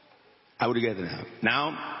 I would get that.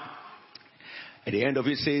 Now, at the end of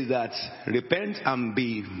it says that repent and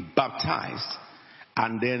be baptized,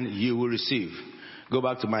 and then you will receive. Go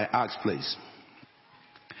back to my Acts, please.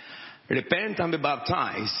 Repent and be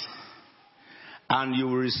baptized, and you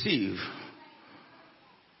will receive.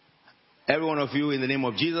 Every one of you in the name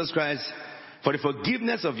of Jesus Christ, for the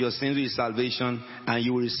forgiveness of your sins is salvation, and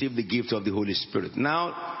you will receive the gift of the Holy Spirit.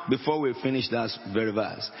 Now, before we finish that very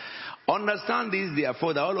verse, understand this,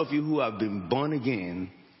 therefore, that all of you who have been born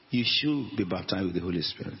again, you should be baptized with the Holy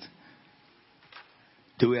Spirit.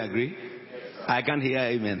 Do we agree? Yes, I can't hear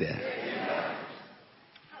amen there. Yes.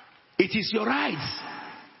 It is your right.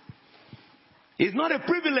 It's not a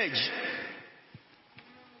privilege.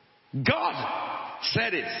 God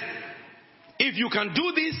said it. If you can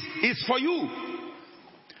do this, it's for you.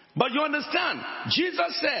 But you understand,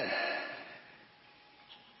 Jesus said,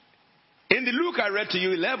 in the Luke I read to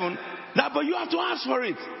you 11, that but you have to ask for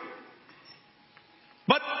it.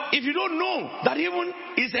 But if you don't know that even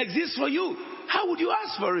it exists for you, how would you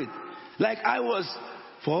ask for it? Like I was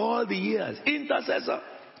for all the years, intercessor,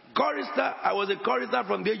 chorister. I was a chorister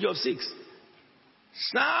from the age of 6.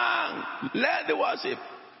 Sang, led the worship.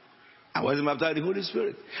 I wasn't baptized in the Holy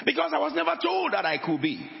Spirit because I was never told that I could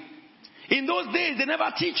be. In those days, they never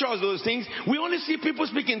teach us those things. We only see people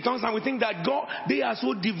speak in tongues and we think that God, they are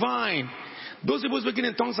so divine. Those people speaking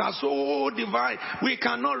in tongues are so divine. We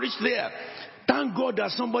cannot reach there. Thank God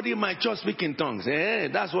that somebody in my church speak in tongues.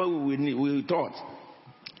 That's what we taught.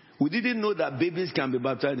 We didn't know that babies can be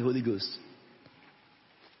baptized in the Holy Ghost.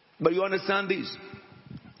 But you understand this.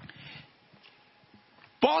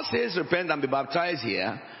 Paul says repent and be baptized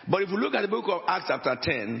here. But if you look at the book of Acts chapter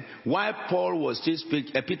 10, while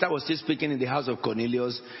Peter was still speaking in the house of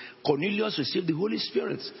Cornelius, Cornelius received the Holy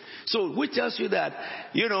Spirit. So which tells you that,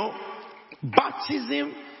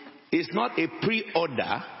 baptism is not a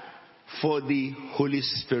pre-order for the Holy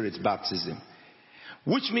Spirit baptism.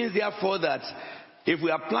 Which means therefore that if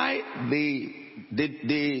we apply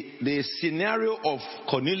the scenario of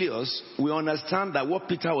Cornelius, we understand that what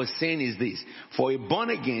Peter was saying is this. For a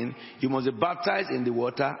born again, you must be baptized in the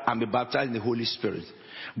water and be baptized in the Holy Spirit.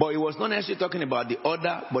 But it was not necessarily talking about the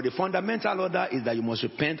order, but the fundamental order is that you must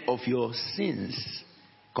repent of your sins.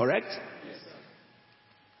 Correct?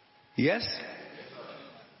 Yes?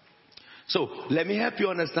 So, let me help you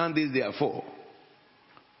understand this therefore.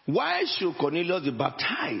 Why should Cornelius be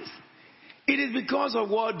baptized? It is because of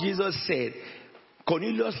what Jesus said.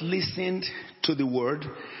 Cornelius listened to the word,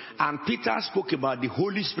 and Peter spoke about the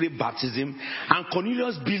Holy Spirit baptism, and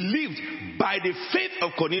Cornelius believed. By the faith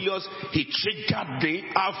of Cornelius, he triggered the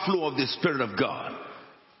outflow of the Spirit of God.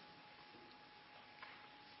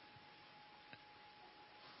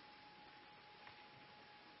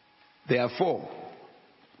 Therefore,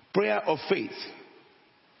 prayer of faith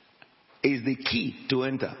is the key to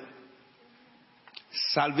enter.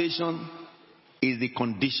 Salvation is the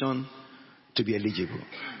condition to be eligible.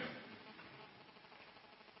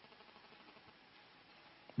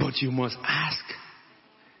 But you must ask.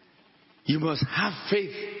 You must have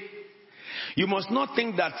faith. You must not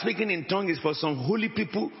think that speaking in tongues is for some holy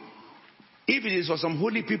people. If it is for some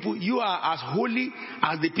holy people, you are as holy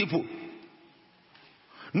as the people.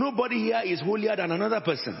 Nobody here is holier than another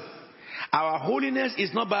person. Our holiness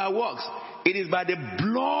is not by our works. It is by the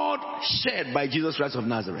blood shed by Jesus Christ of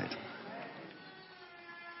Nazareth.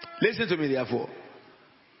 Listen to me therefore.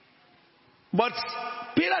 But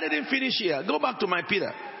Peter didn't finish here. Go back to my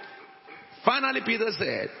Peter. Finally Peter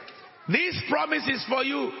said, this promise is for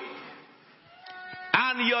you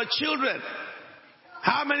and your children.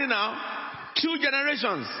 How many now? 2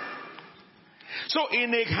 generations. So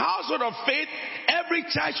in a household of faith, every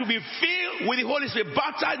child should be filled with the Holy Spirit,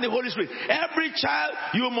 baptized in the Holy Spirit. Every child,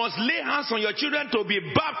 you must lay hands on your children to be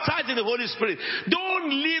baptized in the Holy Spirit. Don't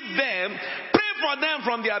leave them. Pray for them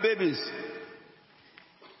from their babies.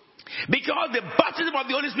 Because the baptism of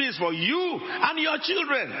the Holy Spirit is for you and your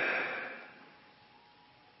children.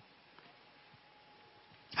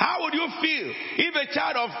 How would you feel if a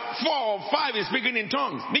child of 4 or 5 is speaking in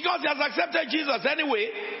tongues? Because he has accepted Jesus anyway.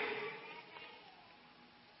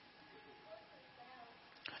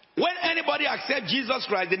 When anybody accepts Jesus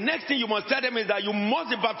Christ, the next thing you must tell them is that you must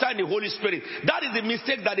be baptized in the Holy Spirit. That is the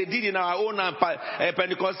mistake that they did in our own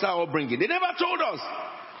Pentecostal upbringing. They never told us.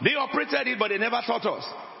 They operated it, but they never taught us.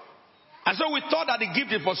 And so we thought that the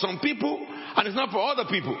gift is for some people and it's not for other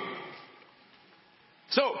people.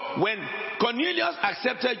 So when Cornelius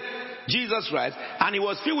accepted Jesus Christ and he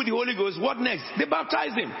was filled with the Holy Ghost, what next? They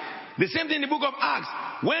baptized him. The same thing in the book of Acts.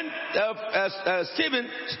 When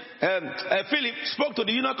Philip spoke to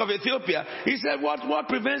the eunuch of Ethiopia, he said, what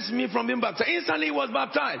prevents me from being baptized? Instantly he was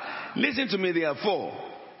baptized. Listen to me therefore.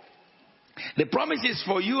 The promise is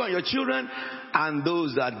for you and your children and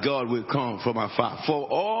those that God will come from afar. For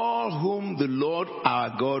all whom the Lord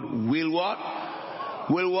our God will what?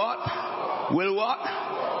 Will what? Will what?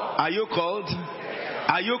 Are you called?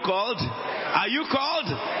 Are you called? Are you called?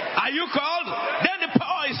 Are you called? Then the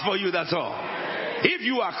power is for you, that's all. If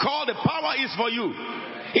you are called, the power is for you.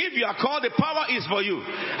 If you are called, the power is for you.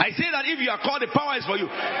 I say that if you are called, the power is for you.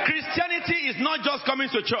 Christianity is not just coming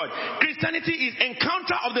to church. Christianity is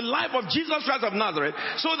encounter of the life of Jesus Christ of Nazareth,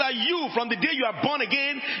 so that you, from the day you are born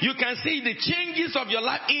again, you can see the changes of your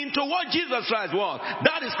life into what Jesus Christ was.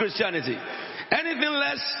 That is Christianity. Anything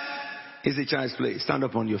less It's a child's play. Stand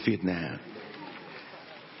up on your feet now.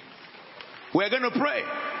 We're going to pray.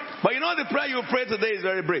 But you know the prayer you pray today is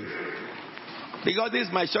very brief. Because this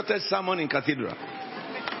is my shortest sermon in cathedral.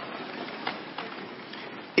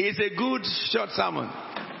 It's a good short sermon.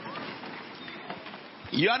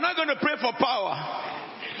 You are not going to pray for power.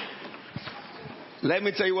 Let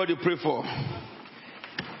me tell you what you pray for.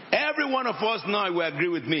 Every one of us now will agree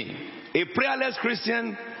with me. A prayerless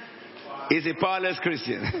Christian is a powerless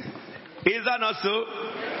Christian. Is that not so?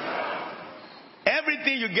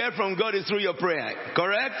 Everything you get from God is through your prayer.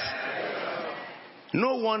 Correct?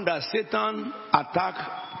 No wonder Satan attacks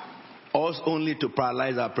us only to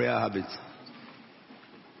paralyze our prayer habits.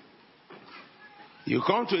 You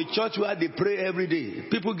come to a church where they pray every day.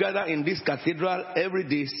 People gather in this cathedral every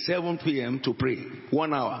day, 7 p.m. to pray.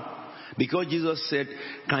 1 hour. Because Jesus said,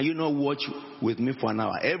 can you not watch with me for an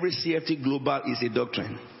hour? Every CFT Global is a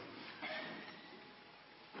doctrine.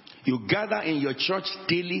 You gather in your church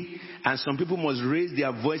daily, and some people must raise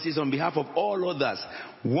their voices on behalf of all others.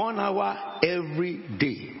 1 hour every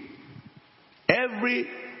day. Every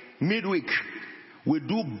midweek, we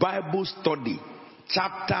do Bible study,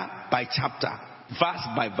 chapter by chapter, verse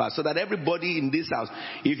by verse, so that everybody in this house,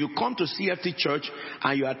 if you come to CFT Church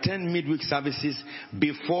and you attend midweek services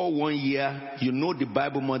before 1 year, you know the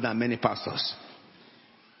Bible more than many pastors.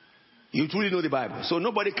 You truly know the Bible. So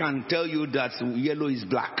nobody can tell you that yellow is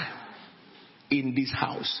black in this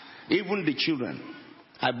house. Even the children.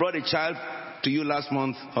 I brought a child to you last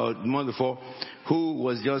month or the month before who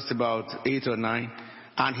was just about 8 or 9,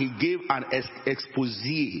 and he gave an expose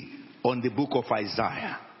on the book of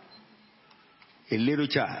Isaiah. A little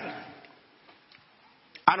child.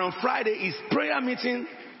 And on Friday is prayer meeting,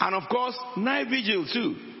 and of course night vigil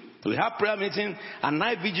too. We have prayer meeting, and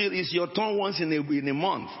night vigil is your turn once in a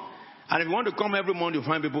month. And if you want to come every month, you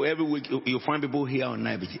find people every week. You find people here on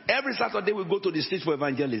night vigil. Every Saturday we go to the streets for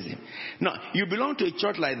evangelism. Now you belong to a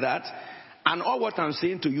church like that, and all what I'm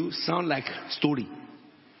saying to you sound like story.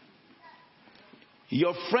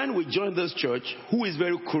 Your friend will join this church who is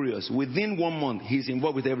very curious. Within 1 month, he's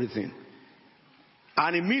involved with everything.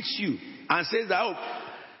 And he meets you and says that, oh,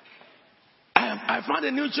 I found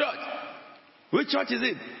a new church. Which church is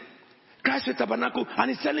it? Christ Faith Tabernacle.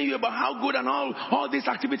 And he's telling you about how good and all these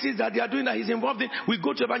activities that they are doing that he's involved in. We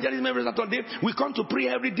go to evangelism every Saturday. We come to pray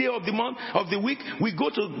every day of the month, of the week. We go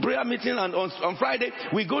to prayer meeting on Friday.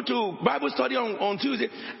 We go to Bible study on Tuesday.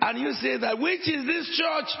 And you say that, which is this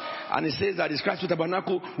church? And he says that it's Christ Faith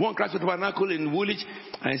Tabernacle, one Christ Faith Tabernacle in Woolwich.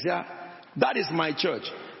 And he says, that is my church.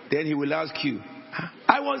 Then he will ask you,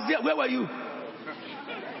 I was there. Where were you?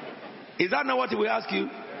 Is that not what he will ask you?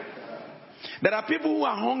 There are people who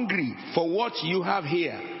are hungry for what you have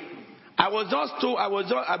here. I've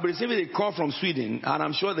received a call from Sweden, and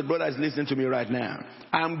I'm sure the brother is listening to me right now.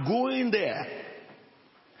 I'm going there.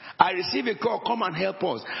 I received a call, come and help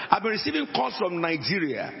us. I've been receiving calls from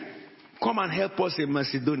Nigeria. Come and help us in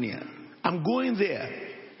Macedonia. I'm going there.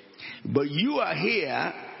 But you are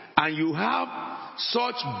here, and you have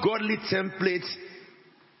such godly templates.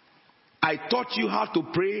 I taught you how to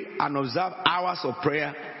pray and observe hours of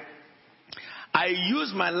prayer. I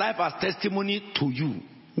use my life as testimony to you.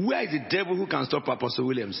 Where is the devil who can stop Apostle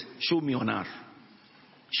Williams? Show me on earth.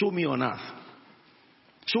 Show me on earth.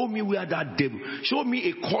 Show me where that devil. Show me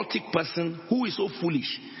a cultic person who is so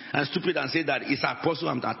foolish and stupid and say that it's Apostle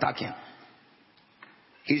I'm attacking.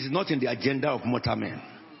 He's not in the agenda of mortal men.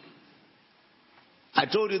 I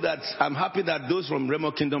told you that I'm happy that those from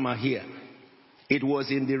Remo Kingdom are here. It was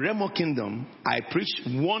in the Remo Kingdom I preached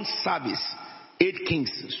one service. 8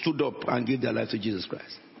 kings stood up and gave their life to Jesus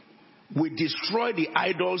Christ. We destroyed the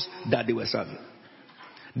idols that they were serving.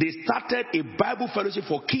 They started a Bible fellowship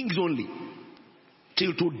for kings only.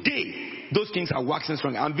 Till today, those kings are waxing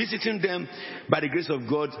stronger. I'm visiting them by the grace of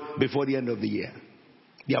God before the end of the year.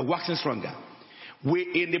 They are waxing stronger. We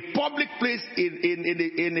in the public place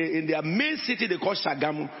in their main city they call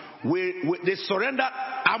Shagamu, they surrender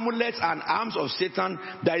amulets and arms of Satan.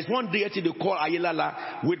 There is one deity they call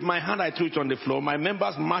Ayelala. With my hand I threw it on the floor. My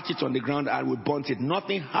members marched it on the ground and we burnt it.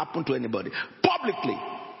 Nothing happened to anybody. Publicly.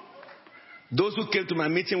 Those who came to my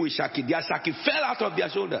meeting with Shaki, their Shaki fell out of their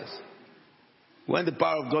shoulders when the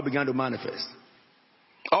power of God began to manifest.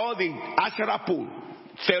 All the Asherah pole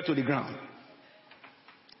fell to the ground.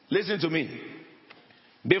 Listen to me.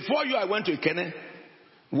 Before you, I went to Ikene,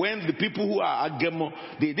 when the people who are Agemo,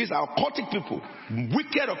 these are occultic people,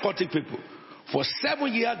 wicked occultic people. For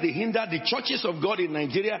 7 years, they hindered the churches of God in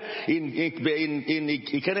Nigeria, in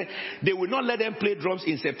Ikene. They will not let them play drums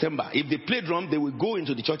in September. If they play drums, they will go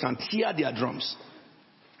into the church and tear their drums.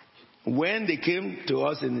 When they came to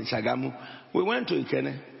us in Shagamu, we went to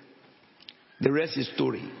Ikene. The rest is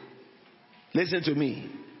story. Listen to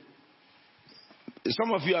me.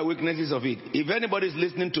 Some of you are witnesses of it. If anybody is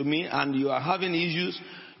listening to me and you are having issues,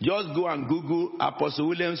 just go and Google Apostle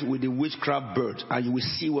Williams with the witchcraft bird and you will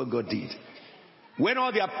see what God did. When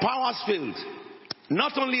all their powers failed,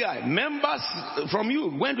 not only I, members from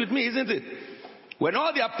you went with me, isn't it? When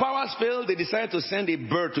all their powers failed, they decided to send a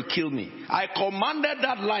bird to kill me. I commanded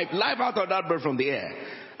that life out of that bird from the air.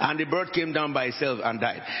 And the bird came down by itself and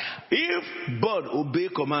died. If bird obey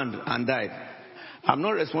command and died, I'm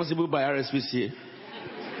not responsible by RSPCA.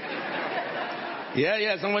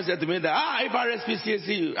 Yeah, someone said to me that, if RSPCA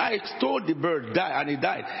see you, I told the bird, die, and he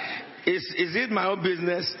died. Is it my own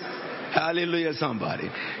business? Hallelujah, somebody.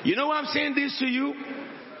 You know why I'm saying this to you?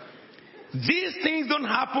 These things don't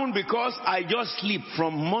happen because I just sleep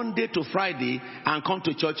from Monday to Friday and come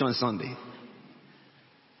to church on Sunday.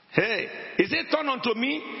 Hey, he said, turn unto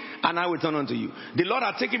me and I will turn unto you. The Lord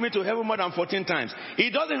had taken me to heaven more than 14 times.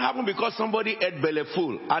 It doesn't happen because somebody ate belly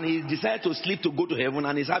full and he decided to sleep to go to heaven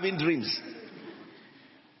and he's having dreams.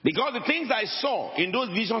 Because the things I saw in those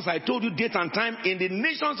visions I told you date and time in the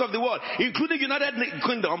nations of the world, including United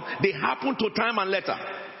Kingdom, they happen to time and letter.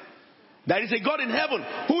 There is a God in heaven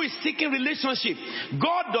who is seeking relationship.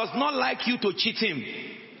 God does not like you to cheat him.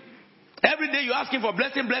 Every day you ask him for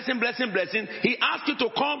blessing. He asks you to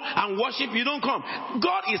come and worship. You don't come.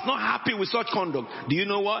 God is not happy with such conduct. Do you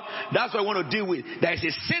know what? That's what I want to deal with. There is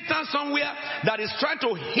a Satan somewhere that is trying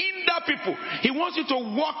to hinder people. He wants you to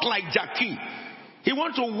walk like Jackie. He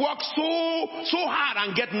wants to work so hard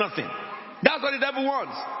and get nothing. That's what the devil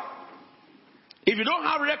wants. If you don't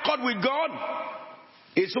have record with God,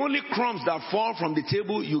 it's only crumbs that fall from the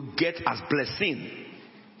table you get as blessing.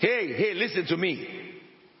 Hey, listen to me.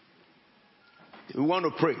 We want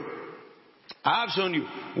to pray. I have shown you.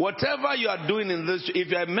 Whatever you are doing in this,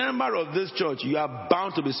 if you are a member of this church, you are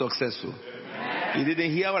bound to be successful. Amen. You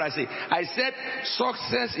didn't hear what I said. I said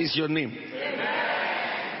success is your name.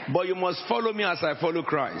 Amen. But you must follow me as I follow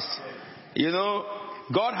Christ. You know,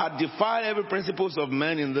 God had defied every principles of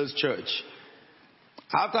men in this church.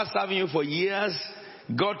 After serving you for years,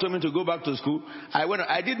 God told me to go back to school.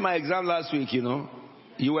 I did my exam last week, you know.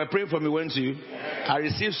 You were praying for me, weren't you? I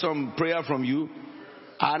received some prayer from you.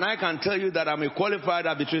 And I can tell you that I'm a qualified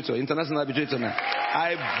arbitrator, international arbitrator now.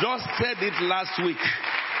 I just said it last week.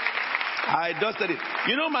 I just said it.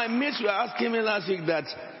 You know, my mates were asking me last week that,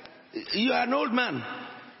 you are an old man.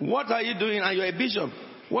 What are you doing? And you're a bishop.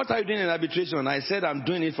 What are you doing in arbitration? I said, I'm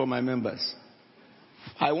doing it for my members.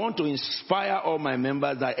 I want to inspire all my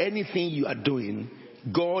members that anything you are doing,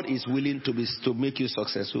 God is willing to make you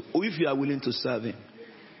successful if you are willing to serve him.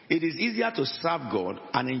 It is easier to serve God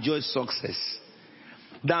and enjoy success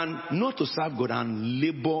than not to serve God and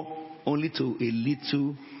labor only to a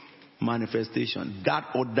little manifestation. That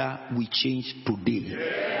order will change today.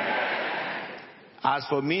 As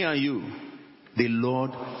for me and you, the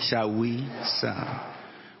Lord shall we serve.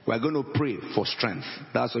 We're going to pray for strength.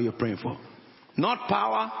 That's what you're praying for. Not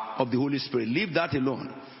power of the Holy Spirit. Leave that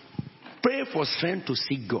alone. Pray for strength to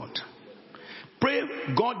seek God. Pray,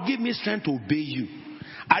 God, give me strength to obey you.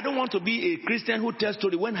 I don't want to be a Christian who tells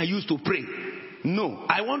story when I used to pray. No,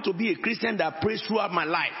 I want to be a Christian that prays throughout my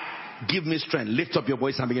life. Give me strength. Lift up your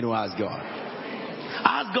voice and begin to ask God.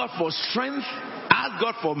 Ask God for strength. Ask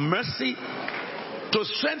God for mercy to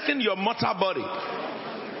strengthen your mortal body.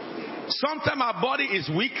 Sometimes our body is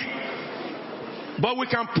weak, but we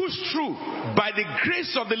can push through by the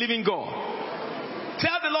grace of the living God.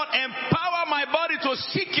 Tell the Lord, empower my body to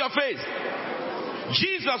seek your face.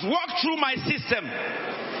 Jesus, walk through my system.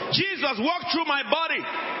 Jesus, walk through my body.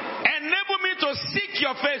 Enable me to seek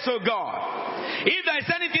your face, oh God. If there is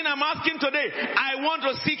anything I'm asking today, I want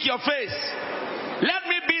to seek your face. Let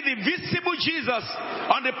me be the visible Jesus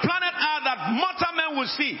on the planet Earth that mortal men will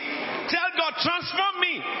see. Tell God, transform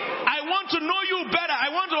me. I want to know you better.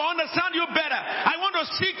 I want to understand you better. I want to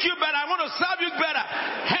seek you better. I want to serve you better.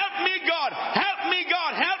 Help me, God. Help me,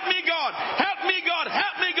 God. Help me, God. Help me, God.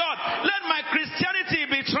 Help me, God. Let my Christianity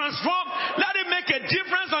be transformed. Let it make a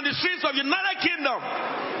difference on the streets of United Kingdom.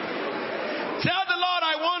 Tell the Lord,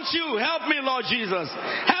 I want you. Help me, Lord Jesus.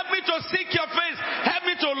 Help me to seek your face. Help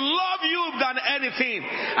me to love you than anything.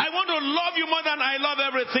 I want to love you more than I love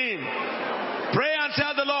everything. Pray and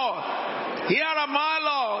tell the Lord, here am I,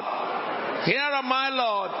 Lord. Here am I,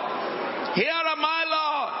 Lord. Here am I,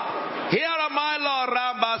 Lord. Here am I, Lord.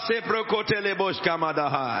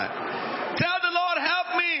 Tell the Lord,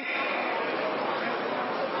 help me.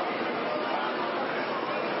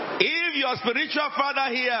 If your spiritual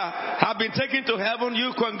father here have been taken to heaven,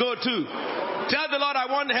 you can go too. Tell the Lord, I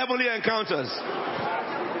want heavenly encounters.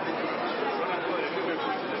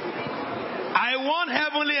 want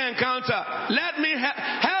heavenly encounter. Let me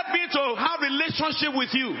help me to have relationship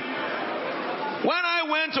with you. When I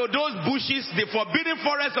went to those bushes, the forbidden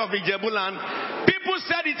forest of Ijebuland, people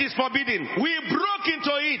said it is forbidden. We broke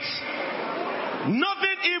into it.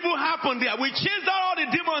 Nothing evil happened there. We chased out all the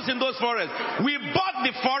demons in those forests. We bought the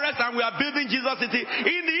forest and we are building Jesus City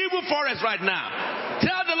in the evil forest right now.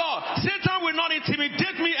 Tell the Lord, Satan will not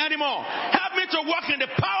intimidate me anymore. Help me to walk in the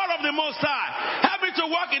power of the Most High. Help me to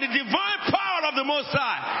walk in the divine power of the Most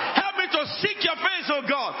High. Help me to seek your face, oh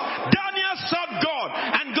God. Daniel sought God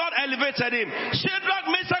and God elevated him. Shadrach,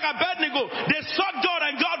 Meshach, and Abednego, they sought God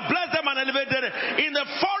and God blessed them and elevated them. In the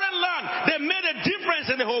foreign land, they made a difference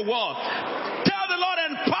in the whole world. Tell the Lord,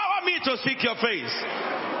 empower me to seek your face.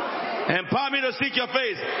 Empower me to seek your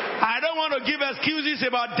face. I don't want to give excuses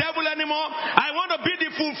about devil anymore. I want to be the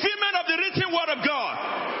fulfillment of the written word of God.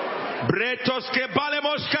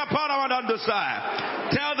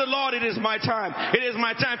 Tell the Lord, it is my time. It is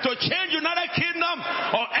my time to change United Kingdom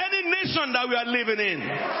or any nation that we are living in.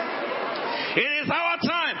 It is our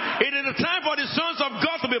time. It is the time for the sons of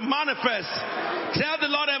God to be manifest. Tell the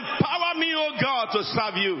Lord, empower me, O God, to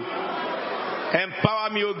serve you. Empower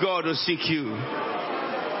me, O God, to seek you.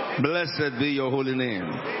 Blessed be your holy name.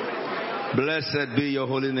 Blessed be your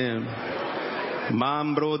holy name.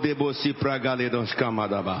 Mambro de bosi pragaledos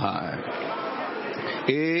kamada bahai.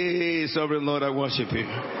 Hey, sovereign Lord, I worship you.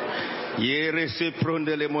 Yere se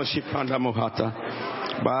prondele moshi panda mohata.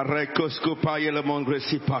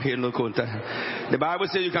 The Bible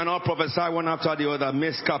says you cannot prophesy one after the other.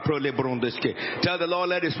 Tell the Lord,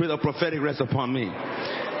 let the spirit of prophetic rest upon me.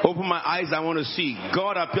 Open my eyes, I want to see.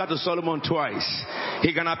 God appeared to Solomon twice.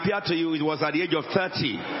 He can appear to you, it was at the age of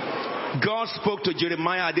 30. God spoke to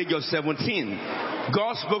Jeremiah at the age of 17.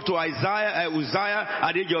 God spoke to Uzziah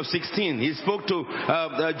at the age of 16. He spoke to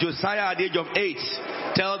Josiah at the age of 8.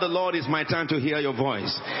 Tell the Lord, it's my time to hear your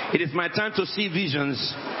voice. It is my time to see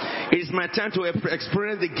visions. It is my time to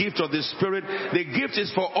experience the gift of the Spirit. The gift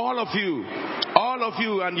is for all of you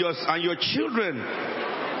and your children.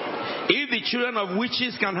 If the children of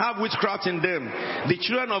witches can have witchcraft in them, the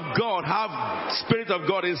children of God have Spirit of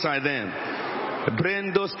God inside them.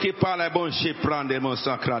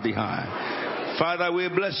 Father, we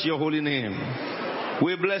bless your holy name.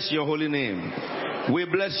 We bless your holy name. We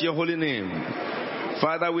bless your holy name.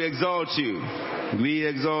 Father, we exalt you. We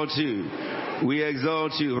exalt you. We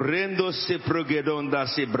exalt you. Tell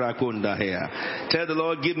the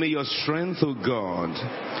Lord, give me your strength, O God.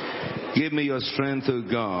 Give me your strength, O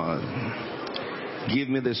God. Give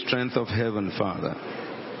me the strength of heaven, Father.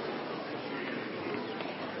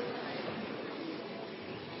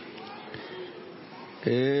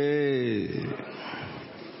 Hey.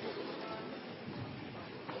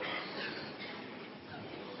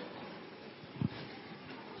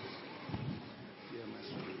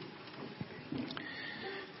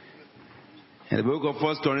 In the book of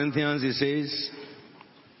 1 Corinthians, it says,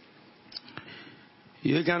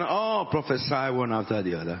 you can all prophesy one after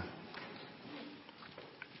the other.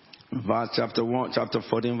 Verse chapter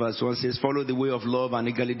 14, verse 1 says, follow the way of love and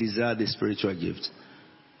eagerly desire the spiritual gift,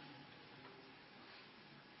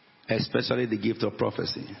 especially the gift of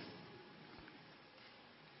prophecy.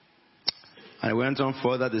 I went on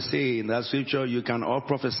further to say in that scripture, you can all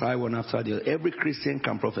prophesy one after the other. Every Christian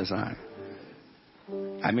can prophesy.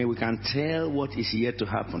 I mean, we can tell what is yet to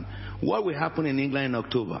happen. What will happen in England in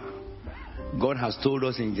October? God has told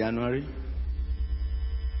us in January.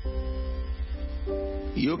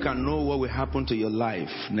 You can know what will happen to your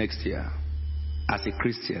life next year as a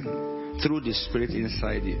Christian through the Spirit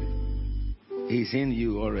inside you. He's in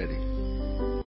you already.